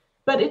it.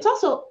 But it's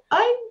also,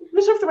 I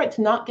reserve the right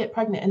to not get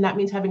pregnant. And that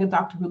means having a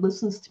doctor who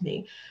listens to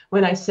me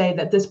when I say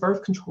that this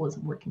birth control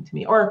isn't working to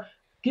me, or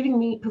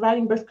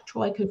providing birth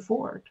control I could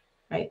afford,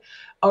 right?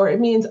 Or it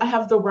means I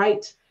have the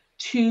right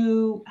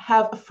to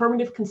have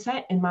affirmative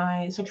consent in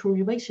my sexual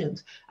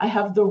relations. I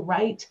have the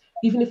right,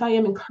 even if I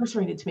am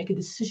incarcerated, to make a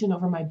decision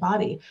over my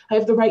body. I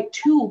have the right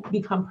to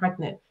become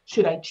pregnant,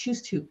 should I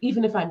choose to,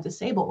 even if I'm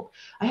disabled.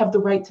 I have the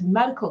right to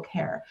medical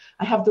care.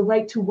 I have the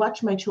right to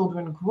watch my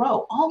children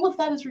grow. All of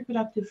that is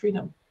reproductive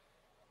freedom.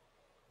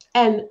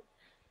 And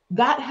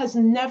that has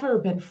never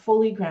been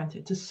fully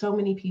granted to so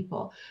many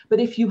people.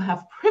 But if you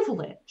have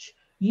privilege,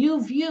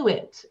 you view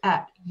it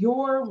at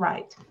your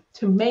right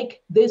to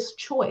make this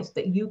choice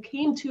that you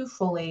came to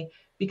fully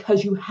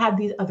because you had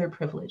these other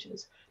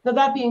privileges. Now,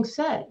 that being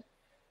said,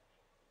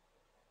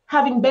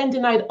 having been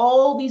denied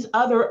all these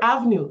other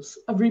avenues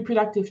of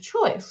reproductive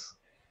choice,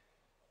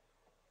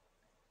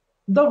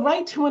 the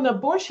right to an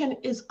abortion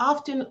is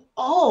often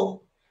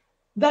all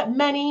that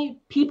many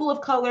people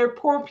of color,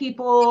 poor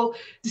people,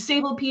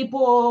 disabled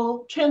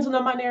people, trans and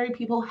non-binary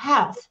people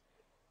have.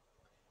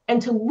 And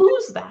to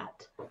lose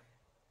that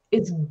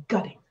is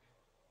gutting.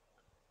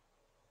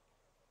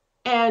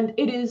 And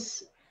it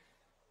is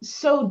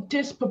so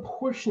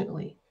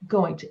disproportionately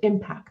going to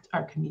impact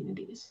our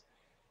communities.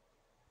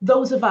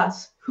 Those of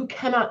us who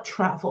cannot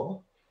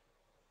travel,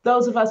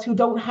 those of us who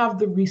don't have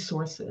the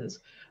resources,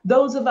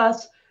 those of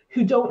us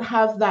who don't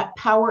have that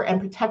power and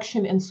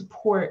protection and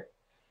support,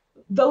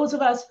 those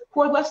of us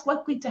who are less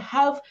likely to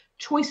have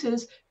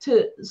choices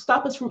to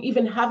stop us from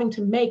even having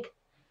to make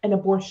an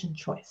abortion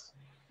choice,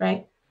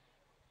 right?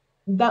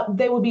 That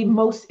they will be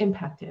most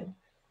impacted.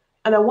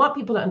 And I want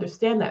people to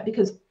understand that,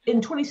 because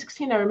in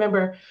 2016, I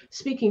remember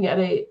speaking at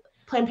a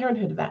Planned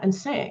Parenthood event and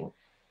saying,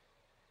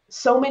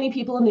 so many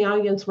people in the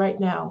audience right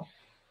now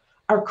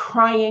are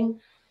crying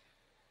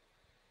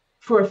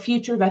for a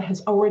future that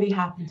has already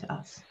happened to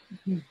us.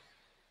 Mm-hmm.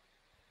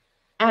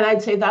 And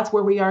I'd say that's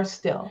where we are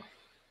still.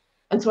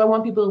 And so I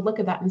want people to look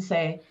at that and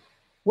say,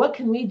 what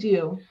can we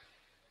do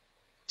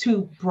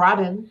to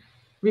broaden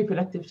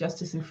reproductive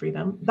justice and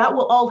freedom? That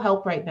will all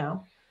help right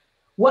now.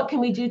 What can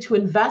we do to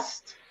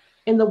invest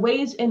in the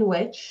ways in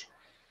which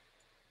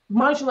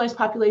marginalized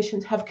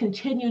populations have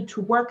continued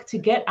to work to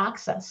get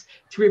access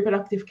to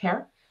reproductive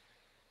care,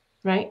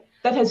 right?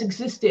 That has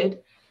existed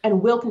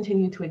and will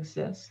continue to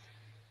exist.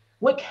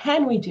 What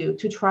can we do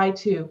to try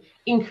to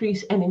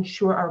increase and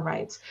ensure our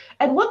rights?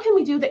 And what can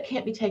we do that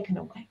can't be taken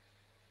away?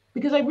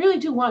 Because I really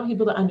do want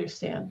people to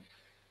understand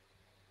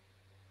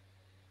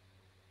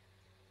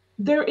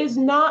there is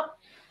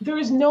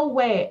no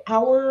way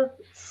our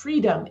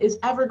freedom is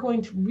ever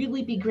going to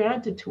really be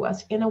granted to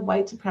us in a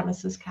white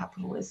supremacist,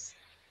 capitalist,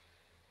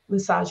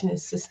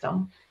 misogynist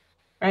system,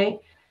 right?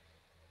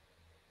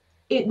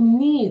 It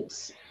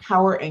needs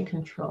power and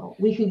control.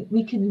 We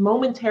can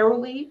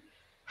momentarily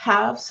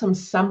have some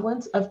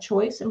semblance of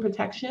choice and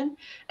protection,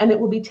 and it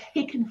will be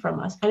taken from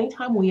us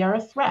anytime we are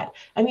a threat,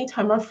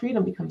 anytime our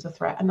freedom becomes a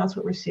threat. And that's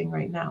what we're seeing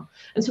right now.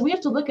 And so we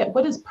have to look at,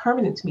 what does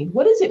permanence mean?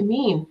 What does it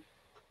mean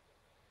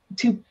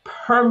to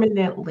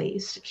permanently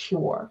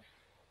secure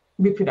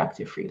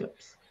reproductive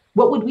freedoms?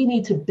 What would we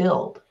need to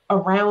build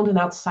around and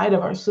outside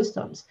of our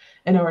systems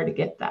in order to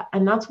get that?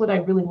 And that's what I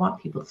really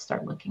want people to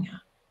start looking at.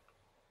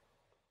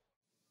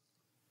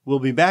 We'll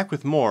be back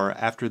with more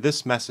after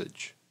this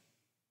message.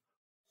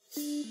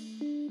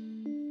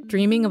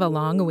 Dreaming of a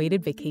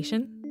long-awaited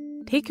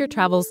vacation? Take your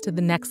travels to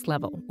the next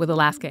level with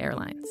Alaska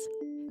Airlines.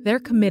 They're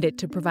committed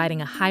to providing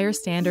a higher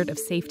standard of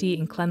safety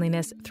and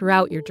cleanliness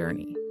throughout your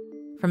journey.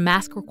 From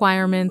mask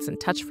requirements and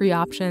touch-free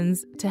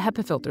options to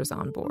HEPA filters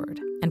on board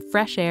and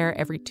fresh air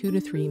every 2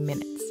 to 3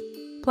 minutes.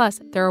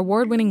 Plus, their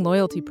award-winning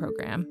loyalty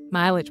program,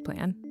 Mileage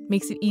Plan,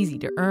 makes it easy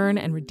to earn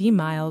and redeem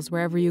miles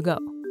wherever you go,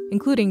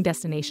 including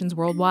destinations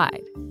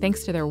worldwide,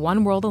 thanks to their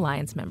One World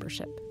Alliance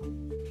membership.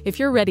 If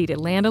you're ready to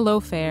land a low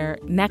fare,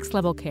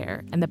 next-level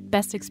care, and the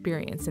best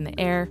experience in the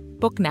air,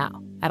 book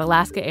now at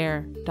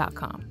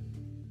alaskaair.com.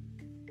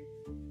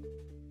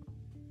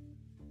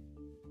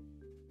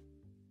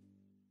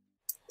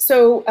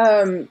 So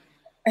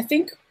I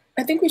think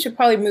we should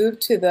probably move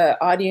to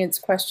the audience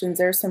questions.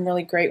 There are some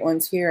really great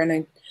ones here, and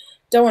I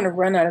don't want to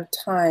run out of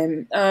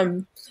time.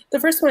 The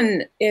first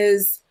one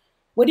is,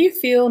 what do you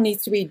feel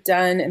needs to be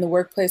done in the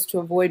workplace to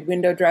avoid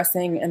window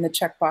dressing and the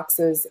check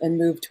boxes and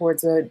move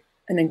towards an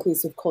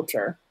inclusive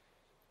culture?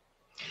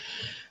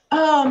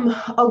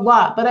 A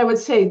lot, but I would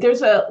say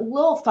there's a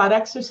little thought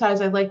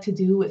exercise I like to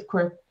do with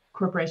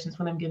corporations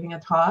when I'm giving a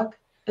talk,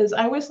 is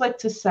I always like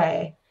to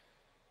say,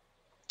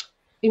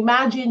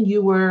 imagine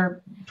you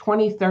were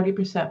 20,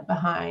 30%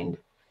 behind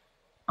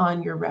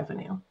on your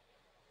revenue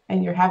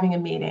and you're having a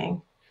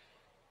meeting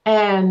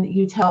and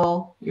you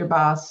tell your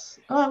boss,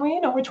 oh,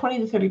 well, we're 20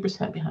 to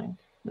 30% behind.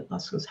 The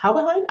boss goes, how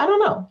behind? I don't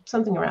know,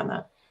 something around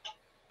that.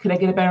 Could I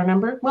get a better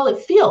number? Well, it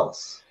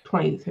feels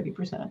 20 to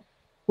 30%.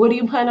 What do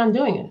you plan on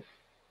doing it?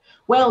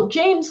 Well,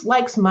 James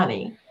likes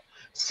money.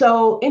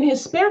 So in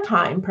his spare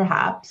time,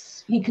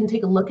 perhaps he can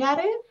take a look at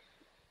it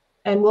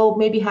and we'll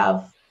maybe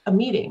have a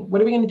meeting.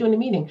 What are we going to do in a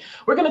meeting?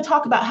 We're going to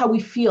talk about how we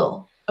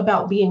feel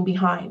about being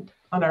behind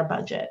on our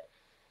budget.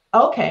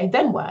 Okay,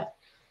 then what?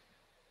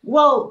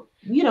 Well,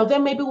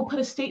 then maybe we'll put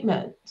a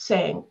statement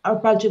saying our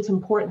budget's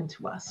important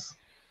to us.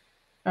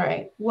 All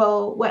right,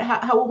 well,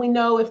 how will we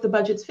know if the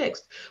budget's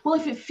fixed? Well,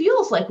 if it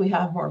feels like we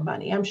have more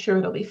money, I'm sure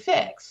it'll be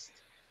fixed.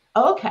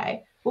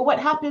 Okay, well, what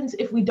happens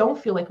if we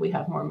don't feel like we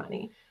have more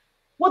money?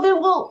 Well,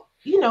 then we'll,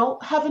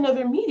 have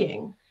another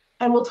meeting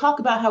and we'll talk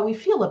about how we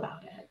feel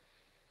about it,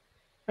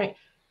 right?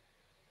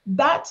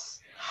 That's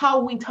how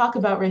we talk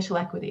about racial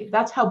equity.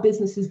 That's how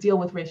businesses deal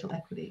with racial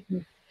equity.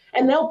 Mm-hmm.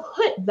 And they'll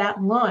put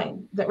that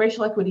line that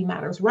racial equity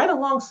matters right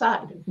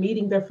alongside of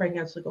meeting their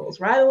financial goals,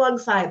 right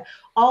alongside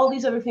all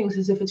these other things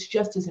as if it's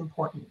just as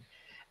important.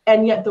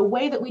 And yet the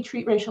way that we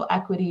treat racial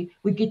equity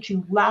would get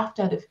you laughed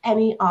out of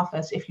any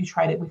office if you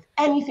tried it with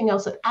anything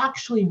else that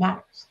actually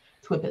matters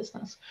to a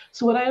business.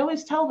 So what I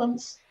always tell them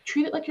is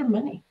treat it like your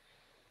money.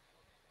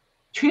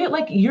 Treat it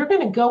like you're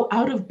going to go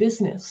out of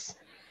business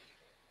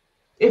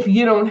if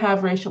you don't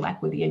have racial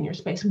equity in your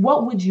space.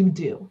 What would you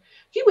do?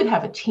 You would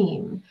have a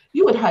team.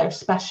 You would hire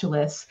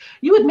specialists.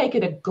 You would make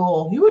it a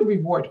goal. You would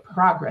reward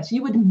progress.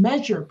 You would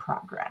measure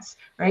progress,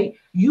 right?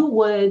 You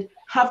would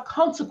have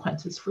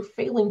consequences for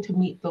failing to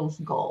meet those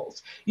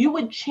goals. You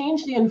would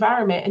change the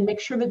environment and make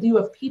sure that you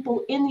have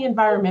people in the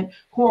environment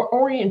who are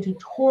oriented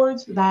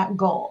towards that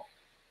goal.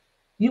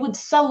 You would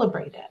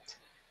celebrate it.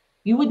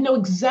 You would know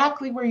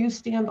exactly where you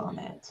stand on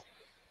it,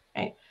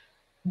 right?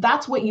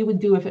 That's what you would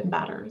do if it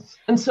matters.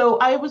 And so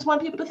I always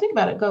want people to think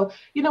about it. Go,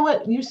 you know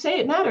what? You say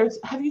it matters.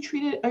 Are you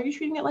treating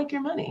it like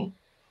your money?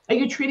 Are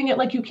you treating it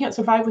like you can't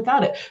survive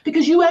without it?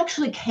 Because you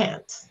actually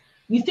can't.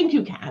 You think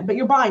you can, but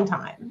you're buying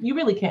time. You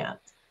really can't.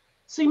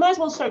 So you might as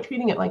well start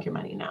treating it like your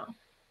money now.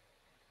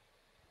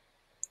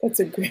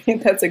 That's a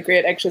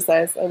great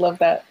exercise. I love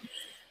that.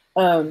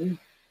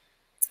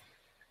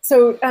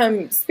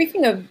 So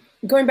speaking of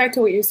going back to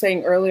what you were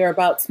saying earlier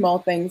about small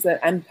things that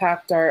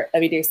impact our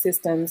everyday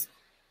systems,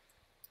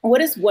 what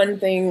is one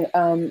thing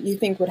you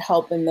think would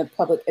help in the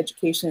public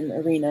education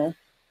arena?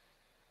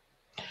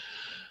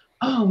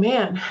 Oh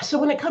man. So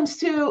when it comes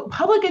to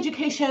public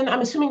education,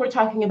 I'm assuming we're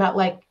talking about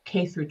like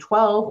K through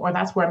 12, or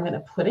that's where I'm going to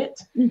put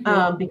it,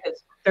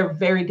 because they're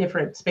very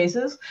different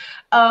spaces.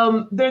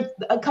 There's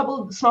a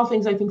couple of small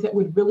things I think that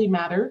would really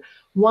matter.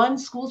 One,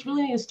 schools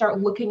really need to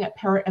start looking at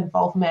parent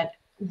involvement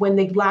when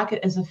they lack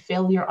it as a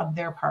failure on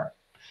their part.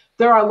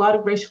 There are a lot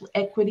of racial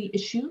equity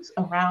issues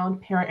around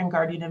parent and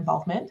guardian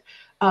involvement.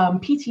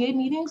 PTA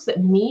meetings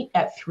that meet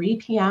at 3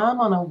 p.m.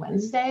 on a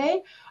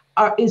Wednesday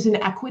is an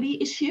equity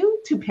issue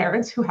to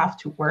parents who have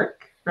to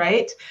work,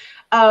 right?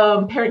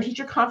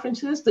 Parent-teacher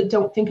conferences that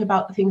don't think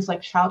about things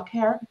like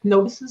childcare,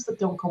 notices that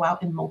don't go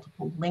out in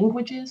multiple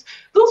languages.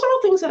 Those are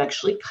all things that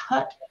actually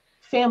cut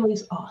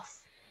families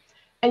off.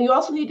 And you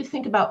also need to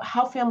think about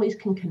how families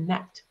can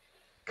connect.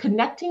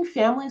 Connecting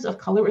families of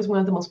color is one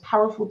of the most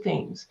powerful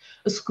things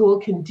a school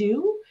can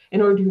do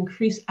in order to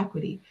increase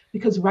equity,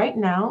 because right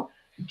now,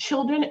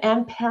 children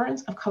and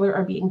parents of color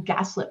are being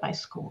gaslit by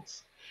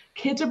schools.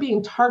 Kids are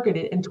being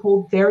targeted and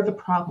told they're the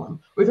problem,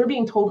 or they're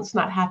being told it's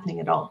not happening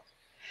at all.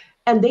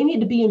 And they need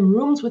to be in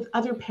rooms with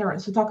other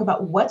parents to talk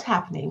about what's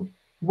happening,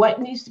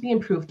 what needs to be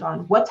improved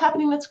on, what's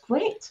happening that's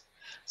great,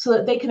 so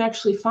that they can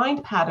actually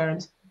find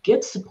patterns,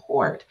 get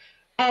support,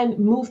 and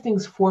move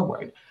things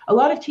forward. A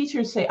lot of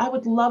teachers say, I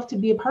would love to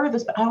be a part of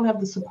this, but I don't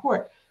have the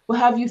support. Well,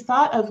 have you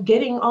thought of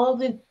getting all of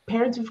the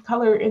parents of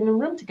color in a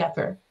room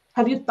together?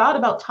 Have you thought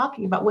about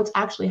talking about what's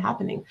actually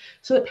happening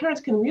so that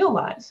parents can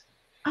realize,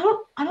 I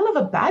don't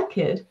have a bad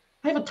kid,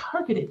 I have a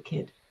targeted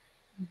kid.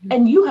 Mm-hmm.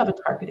 And you have a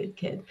targeted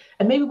kid.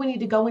 And maybe we need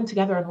to go in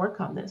together and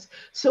work on this.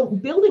 So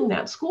building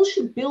that, schools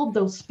should build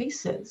those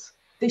spaces.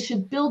 They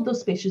should build those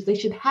spaces. They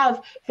should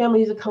have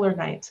families of color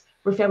nights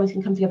where families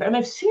can come together. And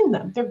I've seen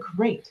them. They're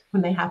great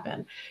when they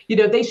happen.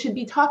 They should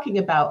be talking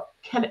about,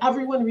 can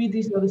everyone read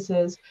these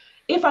notices?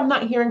 If I'm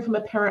not hearing from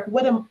a parent,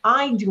 what am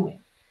I doing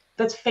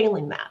that's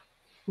failing that?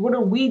 What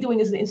are we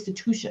doing as an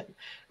institution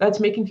that's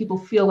making people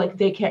feel like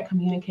they can't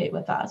communicate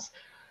with us?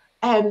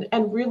 And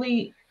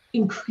really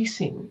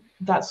increasing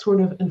that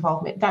sort of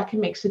involvement. That can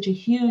make such a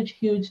huge,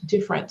 huge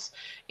difference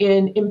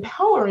in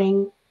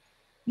empowering,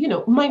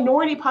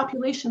 minority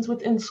populations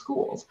within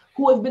schools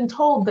who have been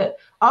told that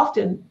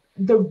often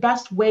the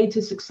best way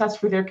to success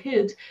for their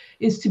kids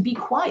is to be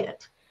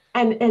quiet.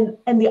 And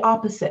the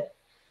opposite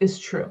is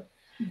true.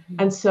 Mm-hmm.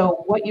 And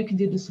so what you can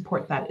do to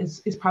support that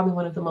is probably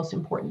one of the most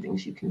important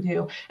things you can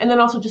do. And then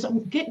also just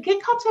get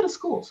cops out of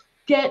schools.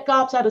 Get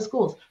cops out of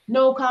schools.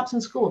 No cops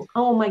in schools.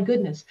 Oh my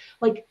goodness.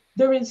 Like,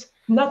 there is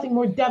nothing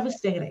more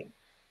devastating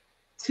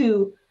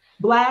to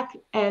Black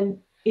and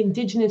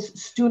Indigenous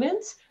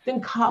students than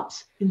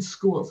cops in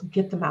schools.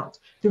 Get them out.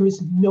 There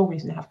is no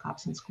reason to have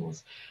cops in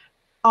schools.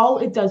 All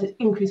it does is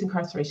increase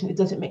incarceration. It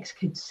doesn't make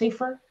kids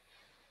safer.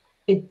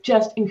 It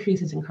just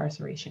increases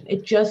incarceration.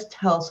 It just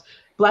tells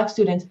Black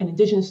students and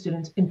Indigenous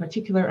students in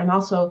particular, and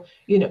also,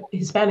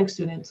 Hispanic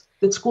students,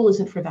 that school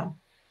isn't for them,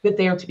 that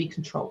they are to be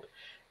controlled.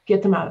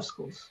 Get them out of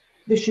schools.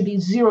 There should be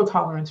zero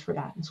tolerance for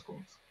that in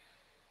schools.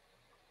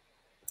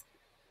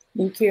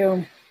 Thank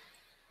you.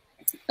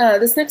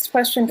 This next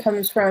question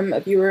comes from a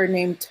viewer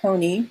named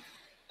Tony.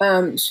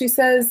 She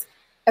says,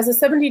 as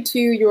a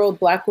 72-year-old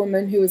Black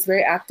woman who was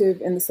very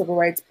active in the civil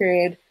rights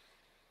period,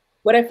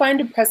 what I find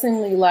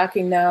depressingly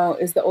lacking now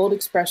is the old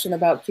expression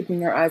about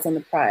keeping your eyes on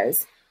the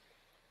prize.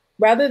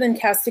 Rather than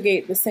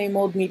castigate the same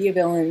old media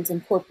villains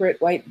and corporate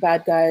white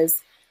bad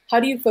guys, how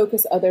do you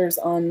focus others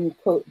on,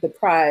 quote, the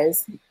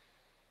prize,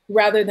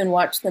 rather than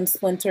watch them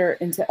splinter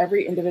into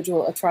every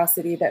individual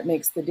atrocity that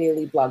makes the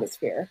daily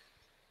blogosphere?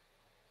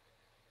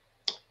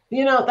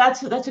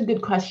 That's a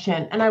good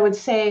question. And I would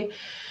say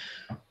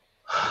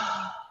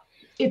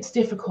it's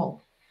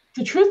difficult.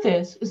 The truth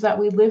is that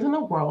we live in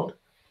a world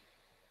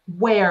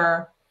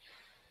where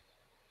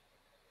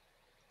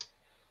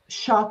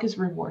shock is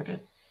rewarded,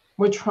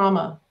 where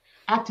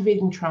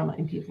activating trauma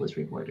in people is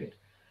rewarded,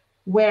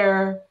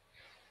 where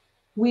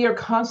we are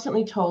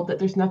constantly told that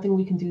there's nothing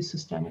we can do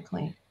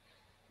systemically,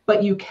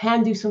 but you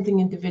can do something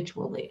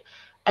individually.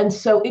 And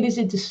so it is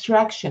a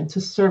distraction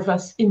to serve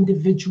us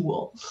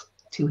individuals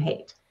to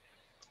hate,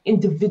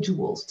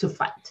 individuals to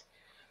fight.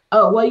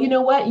 Oh, well, you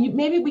know what?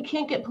 Maybe we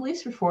can't get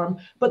police reform,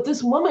 but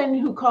this woman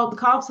who called the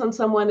cops on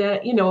someone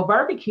at, a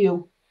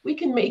barbecue, we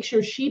can make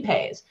sure she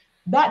pays.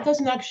 That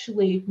doesn't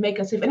actually make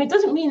us safe. And it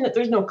doesn't mean that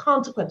there's no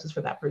consequences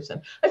for that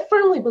person. I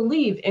firmly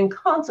believe in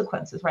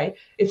consequences, right?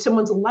 If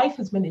someone's life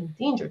has been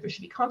endangered, there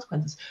should be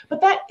consequences.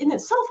 But that in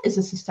itself is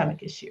a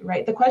systemic issue,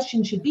 right? The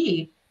question should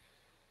be,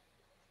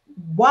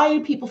 why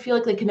do people feel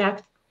like they can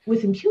act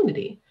with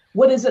impunity?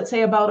 What does that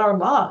say about our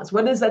laws?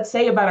 What does that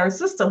say about our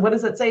system? What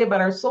does that say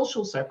about our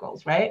social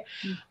circles, right?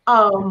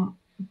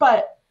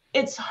 But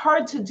it's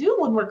hard to do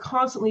when we're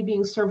constantly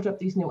being served up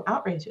these new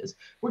outrages.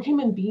 We're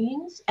human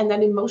beings, and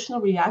that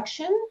emotional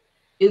reaction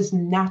is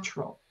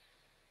natural.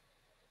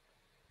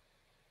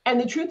 And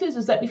the truth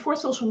is that before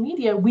social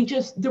media,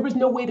 there was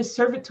no way to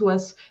serve it to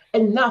us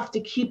enough to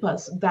keep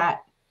us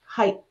that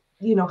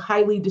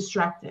highly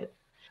distracted.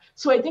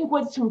 So I think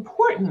what's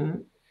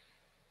important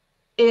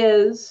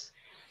is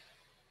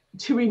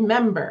to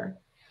remember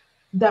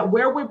that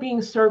where we're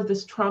being served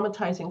this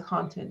traumatizing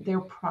content,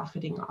 they're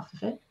profiting off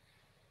of it.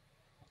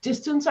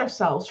 Distance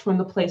ourselves from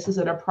the places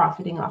that are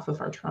profiting off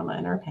of our trauma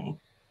and our pain,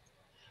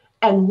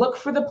 and look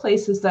for the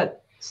places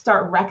that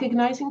start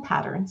recognizing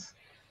patterns,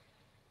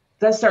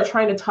 that start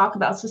trying to talk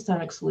about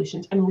systemic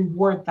solutions, and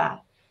reward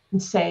that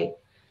and say,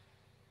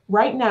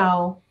 right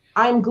now,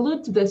 I'm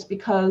glued to this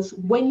because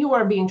when you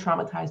are being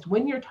traumatized,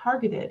 when you're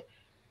targeted,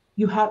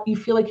 you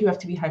feel like you have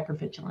to be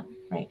hypervigilant,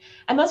 right?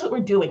 And that's what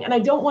we're doing. And I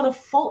don't want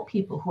to fault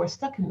people who are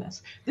stuck in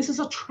this. This is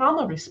a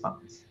trauma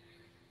response.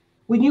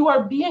 When you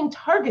are being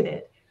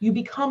targeted, you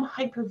become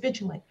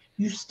hypervigilant.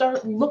 You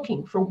start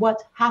looking for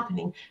what's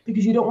happening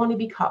because you don't want to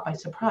be caught by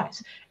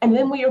surprise. And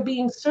then we are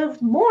being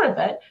served more of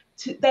it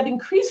that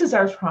increases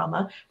our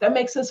trauma, that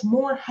makes us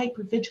more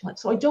hypervigilant.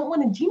 So I don't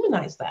want to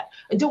demonize that.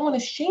 I don't want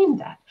to shame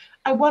that.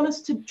 I want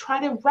us to try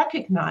to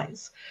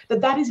recognize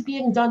that that is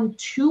being done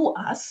to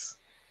us.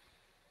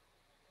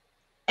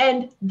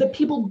 And the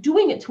people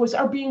doing it to us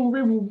are being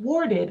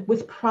rewarded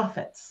with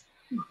profits.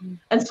 Mm-hmm.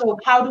 And so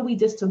how do we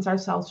distance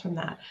ourselves from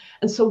that?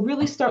 And so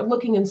really start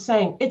looking and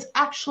saying, it's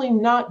actually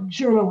not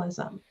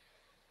journalism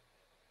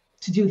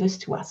to do this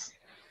to us.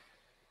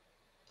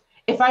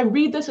 If I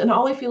read this and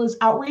all I feel is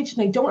outrage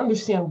and I don't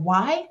understand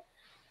why,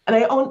 and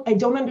I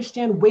don't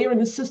understand where in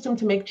the system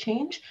to make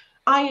change,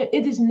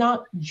 it is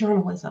not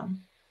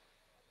journalism.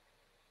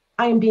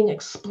 I am being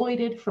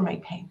exploited for my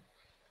pain.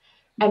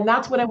 And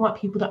that's what I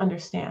want people to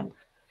understand.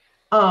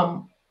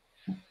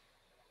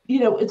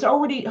 It's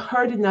already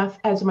hard enough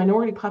as a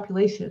minority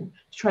population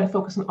to try to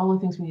focus on all the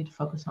things we need to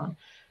focus on.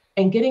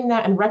 And getting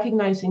that and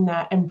recognizing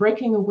that and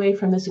breaking away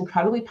from this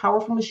incredibly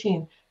powerful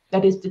machine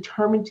that is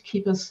determined to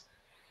keep us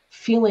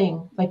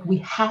feeling like we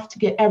have to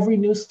get every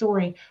news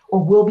story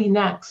or will be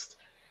next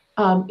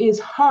is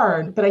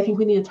hard, but I think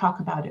we need to talk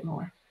about it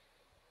more.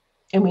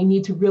 And we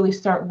need to really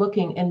start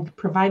looking and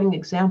providing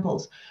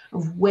examples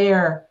of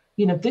where,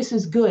 this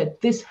is good,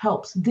 this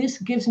helps, this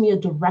gives me a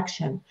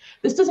direction.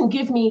 This doesn't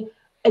give me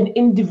an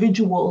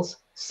individual's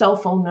cell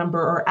phone number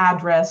or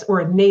address or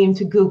a name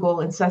to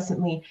Google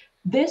incessantly.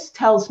 This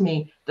tells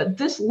me that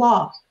this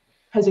law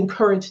has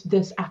encouraged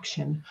this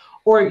action,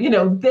 or,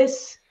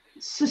 this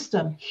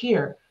system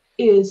here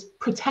is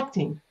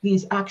protecting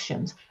these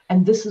actions.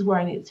 And this is where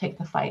I need to take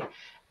the fight.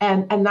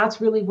 And that's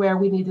really where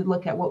we need to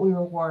look at what we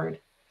reward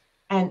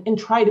and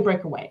try to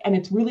break away. And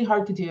it's really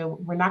hard to do.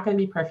 We're not going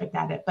to be perfect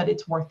at it, but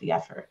it's worth the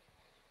effort.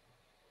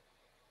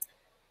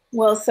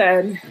 Well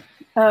said.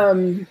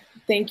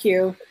 Thank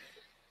you.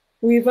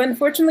 We've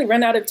unfortunately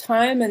run out of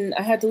time, and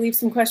I had to leave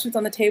some questions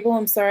on the table.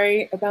 I'm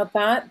sorry about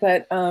that,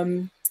 but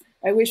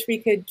I wish we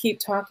could keep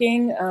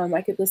talking.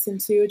 I could listen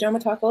to Ijeoma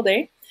talk all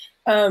day.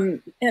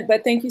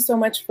 But thank you so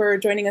much for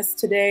joining us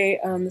today.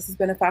 This has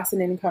been a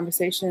fascinating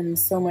conversation.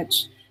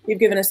 You've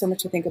given us so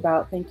much to think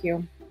about. Thank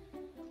you.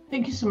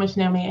 Thank you so much,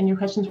 Naomi, and your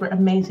questions were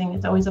amazing.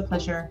 It's always a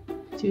pleasure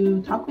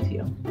to talk with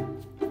you.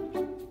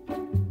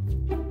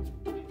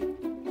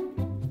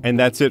 And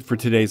that's it for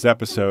today's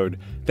episode.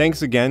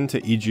 Thanks again to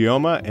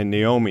Ijeoma and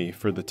Naomi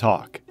for the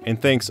talk,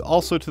 and thanks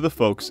also to the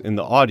folks in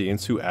the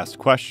audience who asked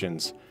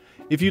questions.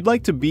 If you'd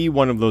like to be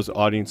one of those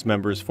audience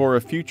members for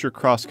a future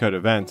Crosscut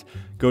event,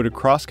 go to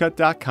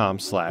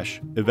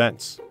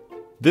crosscut.com/events.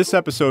 This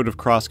episode of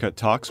Crosscut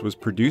Talks was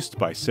produced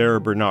by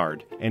Sarah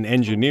Bernard and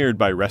engineered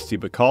by Rusty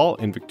Bacall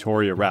and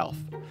Victoria Ralph.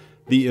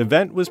 The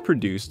event was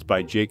produced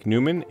by Jake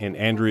Newman and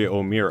Andrea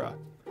O'Meara.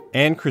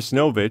 Ann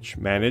Krisnovich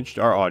managed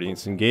our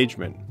audience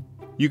engagement.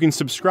 You can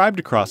subscribe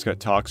to Crosscut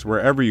Talks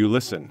wherever you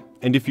listen,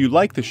 and if you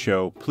like the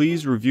show,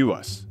 please review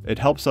us. It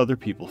helps other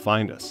people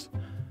find us.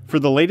 For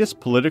the latest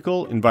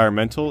political,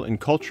 environmental, and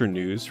culture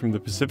news from the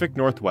Pacific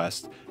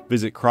Northwest,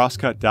 visit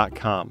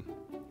crosscut.com.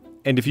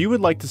 And if you would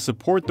like to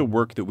support the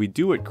work that we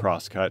do at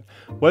Crosscut,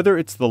 whether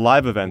it's the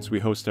live events we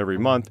host every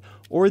month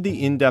or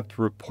the in-depth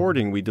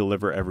reporting we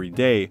deliver every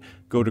day,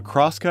 go to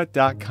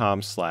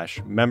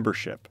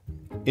crosscut.com/membership.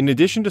 In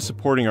addition to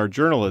supporting our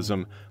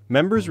journalism,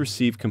 members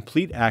receive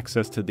complete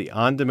access to the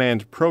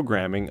on-demand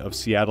programming of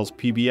Seattle's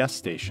PBS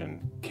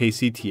station,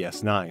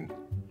 KCTS-9.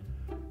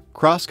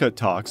 Crosscut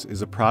Talks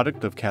is a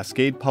product of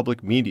Cascade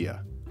Public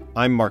Media.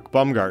 I'm Mark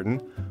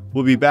Baumgarten.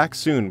 We'll be back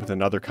soon with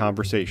another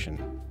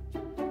conversation.